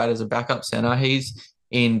be all right as a backup center. He's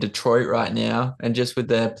in Detroit right now, and just with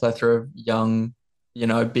their plethora of young,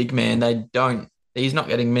 big man, he's not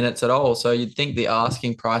getting minutes at all. So you'd think the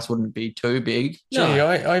asking price wouldn't be too big. No.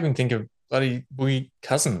 I even think of bloody Boogie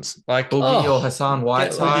Cousins, like Boogie or Hassan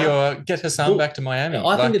Whiteside. Get Hassan back to Miami.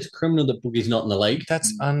 I think it's criminal that Boogie's not in the league.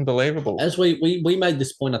 That's unbelievable. As we made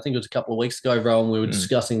this point, I think it was a couple of weeks ago, Rowan, we were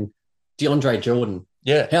discussing DeAndre Jordan.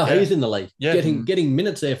 Yeah. How he's in the league. Yeah. Getting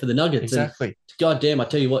minutes there for the Nuggets. Exactly. And God damn, I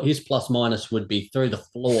tell you what, his plus minus would be through the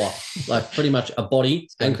floor. Like pretty much a body,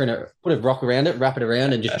 anchoring it, put a rock around it, wrap it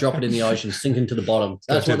around, and just drop it in the ocean, sink into the bottom.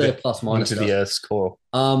 That's what their plus minus to the Earth's core.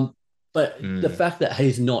 But the fact that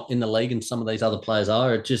he's not in the league and some of these other players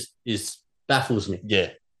are, it just baffles me. Yeah.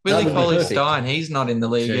 Willie Cauley-Stein, he's not in the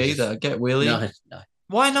league either. Get Willie. No.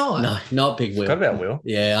 Why not? No, not big Will. Forgot about Will.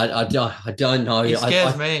 Yeah, I don't know. He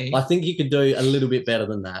scares me. I think you could do a little bit better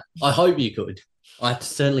than that. I hope you could. I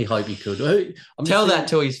certainly hope you could. Tell that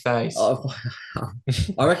to his face.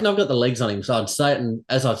 I reckon I've got the legs on him, so I'd say it, and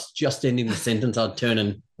as I was just ending the sentence, I'd turn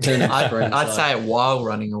and I'd say it while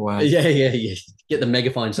running away. Yeah. Get the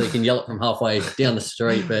megaphone so you can yell it from halfway down the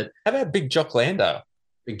street. But how about Big Jock Lando?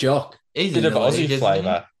 Big Jock. He's bit of Aussie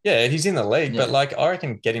flavour. Yeah, he's in the league, Yeah. but I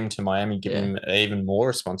reckon get him to Miami, give him even more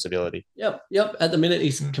responsibility. Yep. At the minute,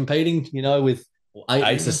 he's competing, with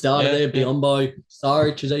Aiton's the starter there, Biombo,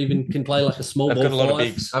 Saric even can play like a small They've ball got a lot of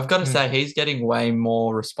five. bigs. I've got to say, he's getting way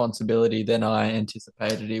more responsibility than I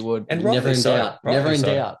anticipated he would. And Never in so. doubt. Never in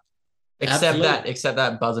doubt. Except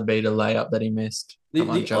that buzzer beater layup that he missed. The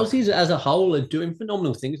Aussies as a whole are doing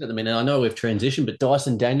phenomenal things at the minute. I know we've transitioned, but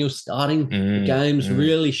Dyson Daniels starting the games,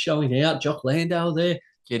 really showing out. Jock Landale there.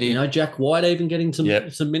 Giddy. Jack White even getting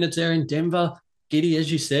some minutes there in Denver. Giddy, as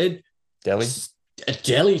you said.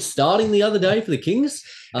 Delhi starting the other day for the Kings.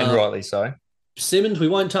 And rightly so. Simmons, we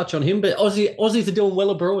won't touch on him, but Aussies are doing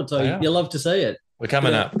well abroad, so you love to see it. We're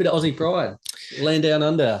coming up. A bit of Aussie pride. Land down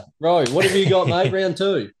under. Ro, what have you got, mate? Round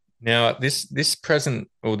two. Now, this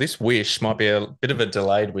wish might be a bit of a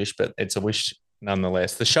delayed wish, but it's a wish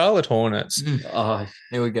nonetheless. The Charlotte Hornets. Oh,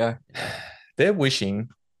 here we go. They're wishing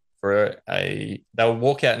for they'll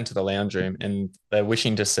walk out into the lounge room and they're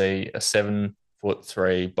wishing to see a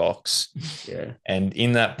 7'3" box. Yeah. And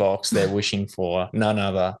in that box, they're wishing for none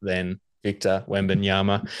other than Victor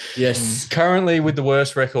Wembanyama. Yes. Currently with the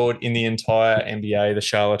worst record in the entire NBA, the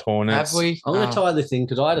Charlotte Hornets. Have we? I'm going to tie this in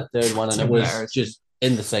because I had a third one and it was just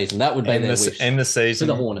end the season. That would be their wish. End the season.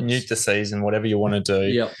 For the Hornets. Nuke the season, whatever you want to do.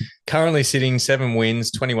 Yep. Currently sitting 7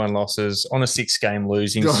 wins, 21 losses on a 6-game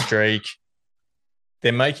losing streak.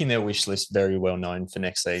 They're making their wish list very well known for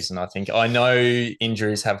next season, I think. I know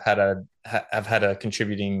injuries have had a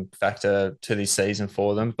contributing factor to this season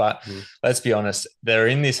for them, but let's be honest, they're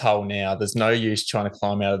in this hole now. There's no use trying to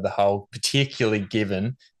climb out of the hole, particularly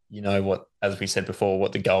given, what, as we said before,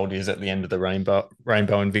 what the gold is at the end of the rainbow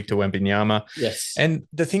and Victor Wembanyama. Yes. And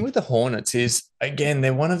the thing with the Hornets is, again,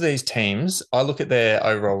 they're one of these teams. I look at their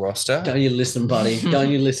overall roster. Don't you listen, buddy. Don't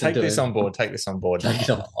you listen Take to this him. on board. Take this on board. Take it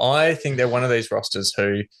on. I think they're one of these rosters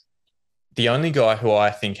who the only guy who I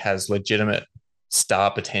think has legitimate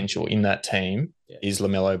star potential in that team is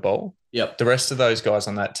LaMelo Ball. Yep. The rest of those guys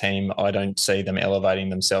on that team, I don't see them elevating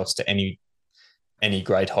themselves to any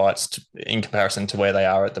great heights in comparison to where they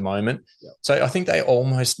are at the moment. Yep. So I think they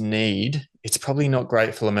almost need, it's probably not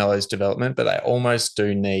great for LaMelo's development, but they almost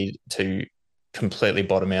do need to completely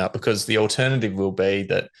bottom out, because the alternative will be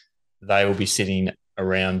that they will be sitting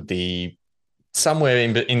around somewhere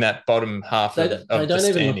in that bottom half They of don't the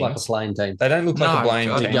even look like a standings. playing team. They don't look like a playing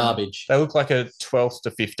God, team. Garbage. They look like a 12th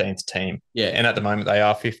to 15th team. Yeah. And at the moment, they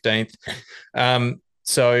are 15th.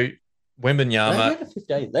 So Wembanyama.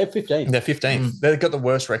 They're 15. They're 15th. They've got the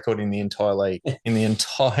worst record in the entire league.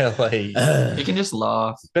 You can just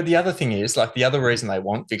laugh. But the other thing is, like, the other reason they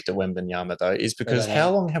want Victor Wembanyama, though, is because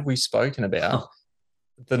how long have we spoken about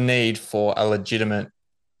the need for a legitimate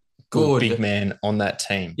good big man on that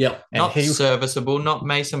team? Yep. And not serviceable, not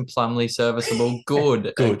Mason Plumlee serviceable,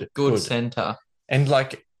 good center. And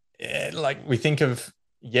like we think of,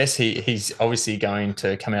 yes, he's obviously going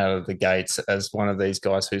to come out of the gates as one of these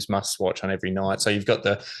guys who's must watch on every night. So you've got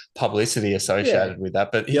the publicity associated with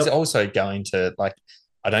that, but he's also going to, like,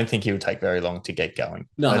 I don't think he would take very long to get going.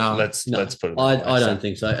 Let's put it. I don't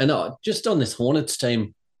think so. And just on this Hornets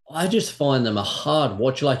team, I just find them a hard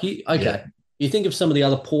watch. Like, you think of some of the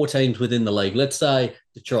other poor teams within the league. Let's say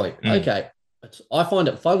Detroit. Okay, I find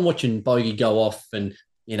it fun watching Bogey go off and,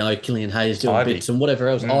 you know, Killian Hayes doing bits and whatever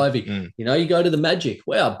else. Ivy. You know, you go to the Magic.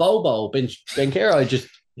 Wow, Bol, Banchero, just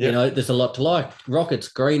you know, there's a lot to like. Rockets,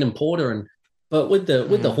 Green and Porter, but with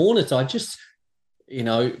the Hornets, I just, you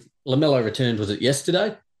know, LaMelo returned, was it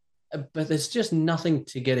yesterday? But there's just nothing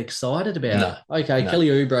to get excited about. Kelly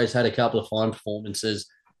Oubre's had a couple of fine performances.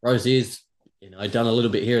 Rozier's, you know, done a little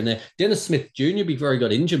bit here and there. Dennis Smith Jr., before he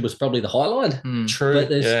got injured, was probably the highlight. True. But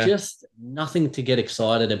there's just nothing to get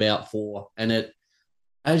excited about for. And it,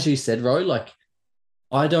 as you said, Ro, like,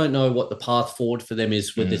 I don't know what the path forward for them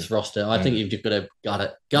is with this roster. I think you've just got to gut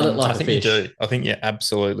it like a fish. You do. I think you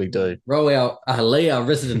absolutely do. Ro, our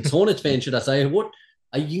resident Hornets fan, should I say, what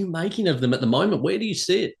are you making of them at the moment? Where do you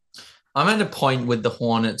see it? I'm at a point with the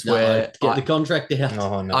Hornets where get the contract out.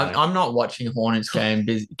 No. I'm not watching Hornets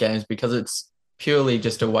games because it's purely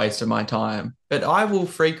just a waste of my time. But I will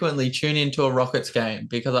frequently tune into a Rockets game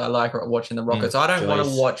because I like watching the Rockets. I don't want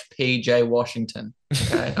to watch PJ Washington.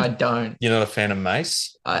 Okay, I don't. You're not a fan of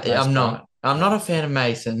Mace? I'm not. I'm not a fan of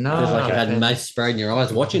Mason. No, feels like you had Mace spraying your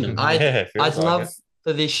eyes watching him. I'd love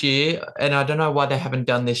for this year, and I don't know why they haven't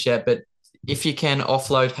done this yet, but if you can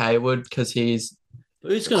offload Hayward because he's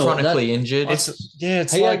chronically injured. He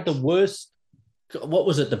had the worst. What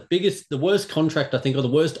was it? The worst contract, I think, or the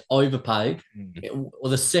worst overpay, or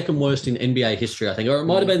the second worst in NBA history, I think, or it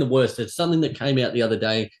might have been the worst. It's something that came out the other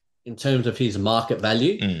day in terms of his market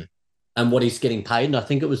value and what he's getting paid. And I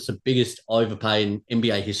think it was the biggest overpay in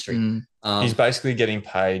NBA history. He's basically getting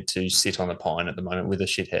paid to sit on the pine at the moment with a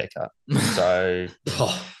shit haircut. So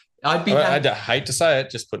I hate to say it,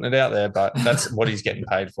 just putting it out there, but that's what he's getting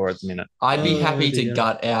paid for at the minute. I'd be happy to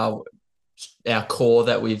gut our core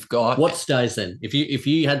that we've got. What stays then? If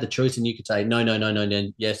you had the choice and you could say no,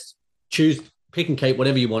 yes, choose, pick and keep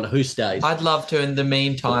whatever you want, who stays? I'd love to, in the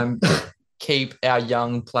meantime, keep our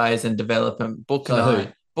young players and develop them.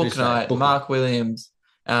 Bouknight, Mark Williams.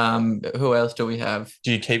 Who else do we have?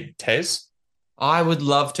 Do you keep Tez? I would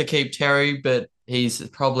love to keep Terry, but he's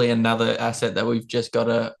probably another asset that we've just got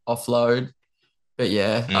to offload. But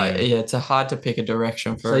it's hard to pick a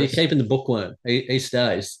direction for us. So you're keeping the Bookworm. He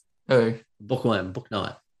stays. Who?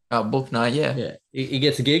 Bouknight. Oh, Bouknight, yeah. Yeah. He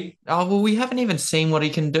gets a gig. Oh, well, we haven't even seen what he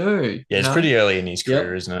can do. Yeah, it's pretty early in his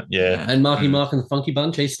career, isn't it? Yeah. And Marky Mark and the Funky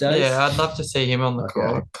Bunch, he stays. Yeah, I'd love to see him on the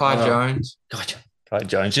court. Kai Jones. Kai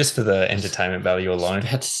Jones, just for the entertainment value alone. I was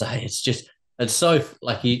about to say, it's so,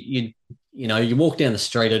 like, you walk down the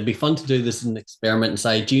street, it'd be fun to do this as an experiment and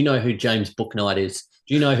say, do you know who James Bouknight is?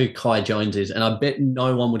 Do you know who Kai Jones is? And I bet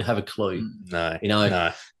no one would have a clue. No.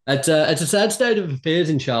 No. It's a sad state of affairs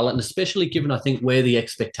in Charlotte, and especially given, I think, where the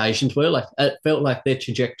expectations were. Like, it felt like their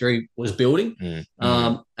trajectory was building,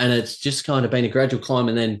 and it's just kind of been a gradual climb.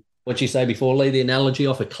 And then what you say before, Lee, the analogy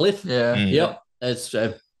off a cliff. Yeah. Yep. It's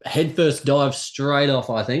a headfirst dive straight off,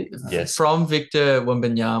 I think. Yes. From Victor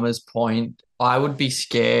Wembanyama's point, I would be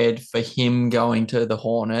scared for him going to the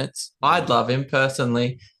Hornets. I'd love him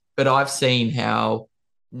personally, but I've seen how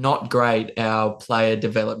not great our player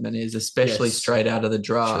development is, especially straight out of the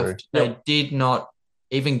draft. True. They did not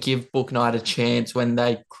even give Bouknight a chance when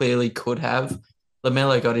they clearly could have.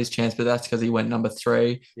 LaMelo got his chance, but that's because he went number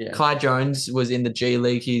 3. Yeah. Kai Jones was in the G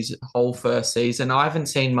League his whole first season. I haven't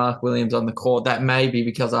seen Mark Williams on the court. That may be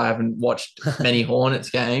because I haven't watched many Hornets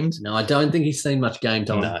games. No, I don't think he's seen much game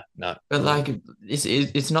time. No. But, like,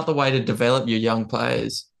 it's not the way to develop your young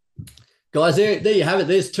players. Guys, there you have it.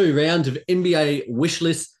 There's 2 rounds of NBA wish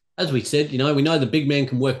lists. As we said, we know the big man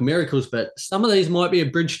can work miracles, but some of these might be a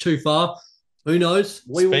bridge too far. Who knows?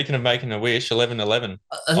 Speaking of making a wish, 11-11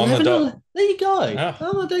 on the dot. There you go.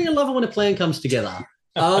 Oh, don't you love it when a plan comes together?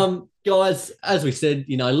 Guys, as we said,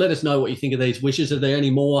 let us know what you think of these wishes. Are there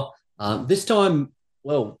any more? This time,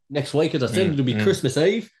 well, next week, as I said, it'll be Christmas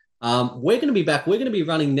Eve. We're going to be back. We're going to be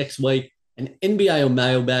running next week an NBA or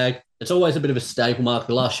mailbag. It's always a bit of a staple mark,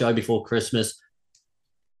 the last show before Christmas.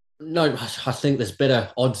 No, I think there's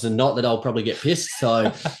better odds than not that I'll probably get pissed.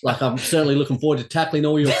 So, I'm certainly looking forward to tackling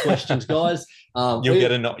all your questions, guys.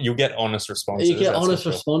 You'll get honest responses. You get honest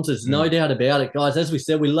responses, no doubt about it, guys. As we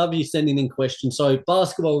said, we love you sending in questions. So,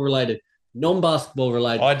 basketball related, non-basketball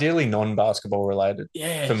related. Ideally non-basketball related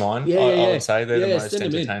for mine. Yeah, I would say they're the most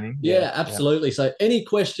entertaining. Yeah, absolutely. Yeah. So any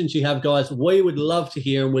questions you have, guys, we would love to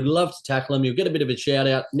hear them. We'd love to tackle them. You'll get a bit of a shout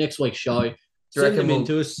out next week's show. Do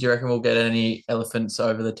you reckon we'll get any elephants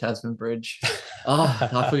over the Tasman Bridge?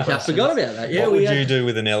 I forgot about that. Yeah, what would you do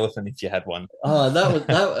with an elephant if you had one? Oh,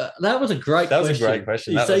 that was a great question. That was a great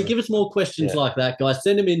question. So give us more questions like that, guys.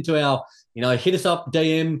 Send them into our, hit us up,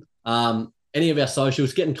 DM, any of our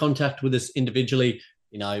socials, get in contact with us individually.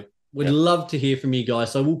 We'd love to hear from you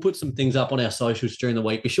guys. So we'll put some things up on our socials during the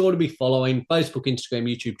week. Be sure to be following Facebook, Instagram,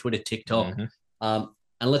 YouTube, Twitter, TikTok. Mm-hmm.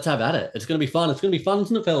 And let's have at it. It's going to be fun. It's going to be fun,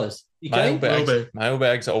 isn't it, fellas?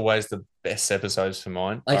 Mailbags are always the best episodes for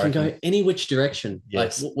mine. They can go any which direction.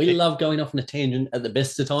 Yes. We love going off on a tangent at the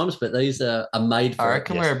best of times, but these are made for I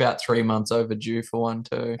reckon we're about 3 months overdue for one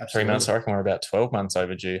too. Absolutely. 3 months. I reckon we're about 12 months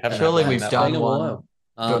overdue. Surely we've done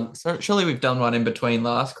one. Surely we've done one in between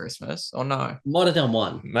last Christmas, or no? Might have done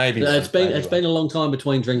one. Maybe. It's been a long time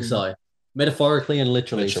between drinks, though. Metaphorically and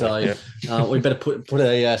literally. So we better put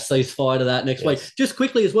a ceasefire to that next week. Just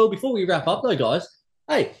quickly as well, before we wrap up though, guys.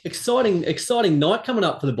 Hey, exciting night coming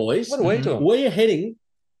up for the boys. What are we doing? We are heading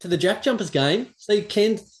to the Jack Jumpers game. See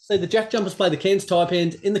the Jack Jumpers play the Cairns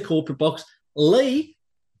Taipans in the corporate box. Lee,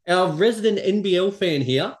 our resident NBL fan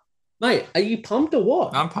here. Mate, are you pumped or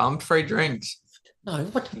what? I'm pumped. Free drinks. No,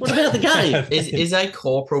 what about the game? Is a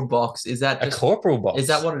corporal box? Is that just, a corporal box? Is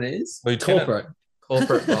that what it is?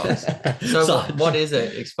 Corporate box. So what is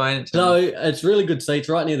it? Explain it to me. So it's really good seats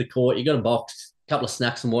right near the court. You got a box, a couple of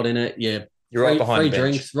snacks and what in it. Yeah, you're right behind free the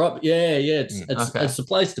bench. Drinks. Right, yeah. It's the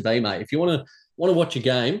place to be, mate. If you want to watch a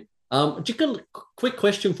game, just got a quick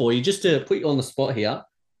question for you, just to put you on the spot here.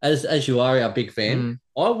 As you are our big fan,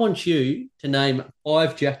 I want you to name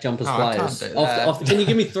 5 Jack Jumpers players. Can you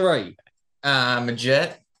give me 3?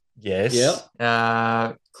 Jet. Yes.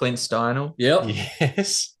 Yep. Clint Steinel. Yep.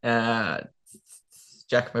 Yes.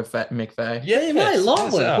 Jack McVeigh. Yeah, mate.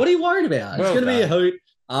 Light work. What are you worried about? It's going to be a hoot.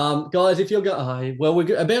 Guys, if you're going,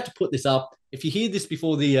 we're about to put this up. If you hear this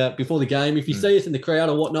before the game, if you see us in the crowd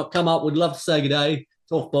or whatnot, come up. We'd love to say good day,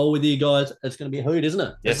 talk ball with you guys. It's going to be a hoot, isn't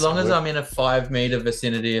it? Yes, as long as I'm in a 5-meter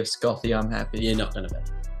vicinity of Scotty, I'm happy. You're not going to be.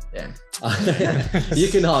 Yeah. You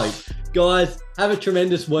can hope. Guys, have a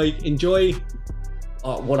tremendous week. Enjoy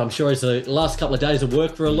what I'm sure is the last couple of days of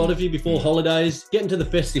work for a lot of you before holidays. Get into the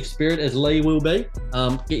festive spirit as Lee will be.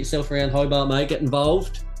 Get yourself around Hobart, mate. Get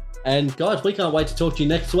involved. And guys, we can't wait to talk to you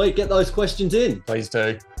next week. Get those questions in. Please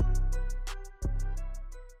do.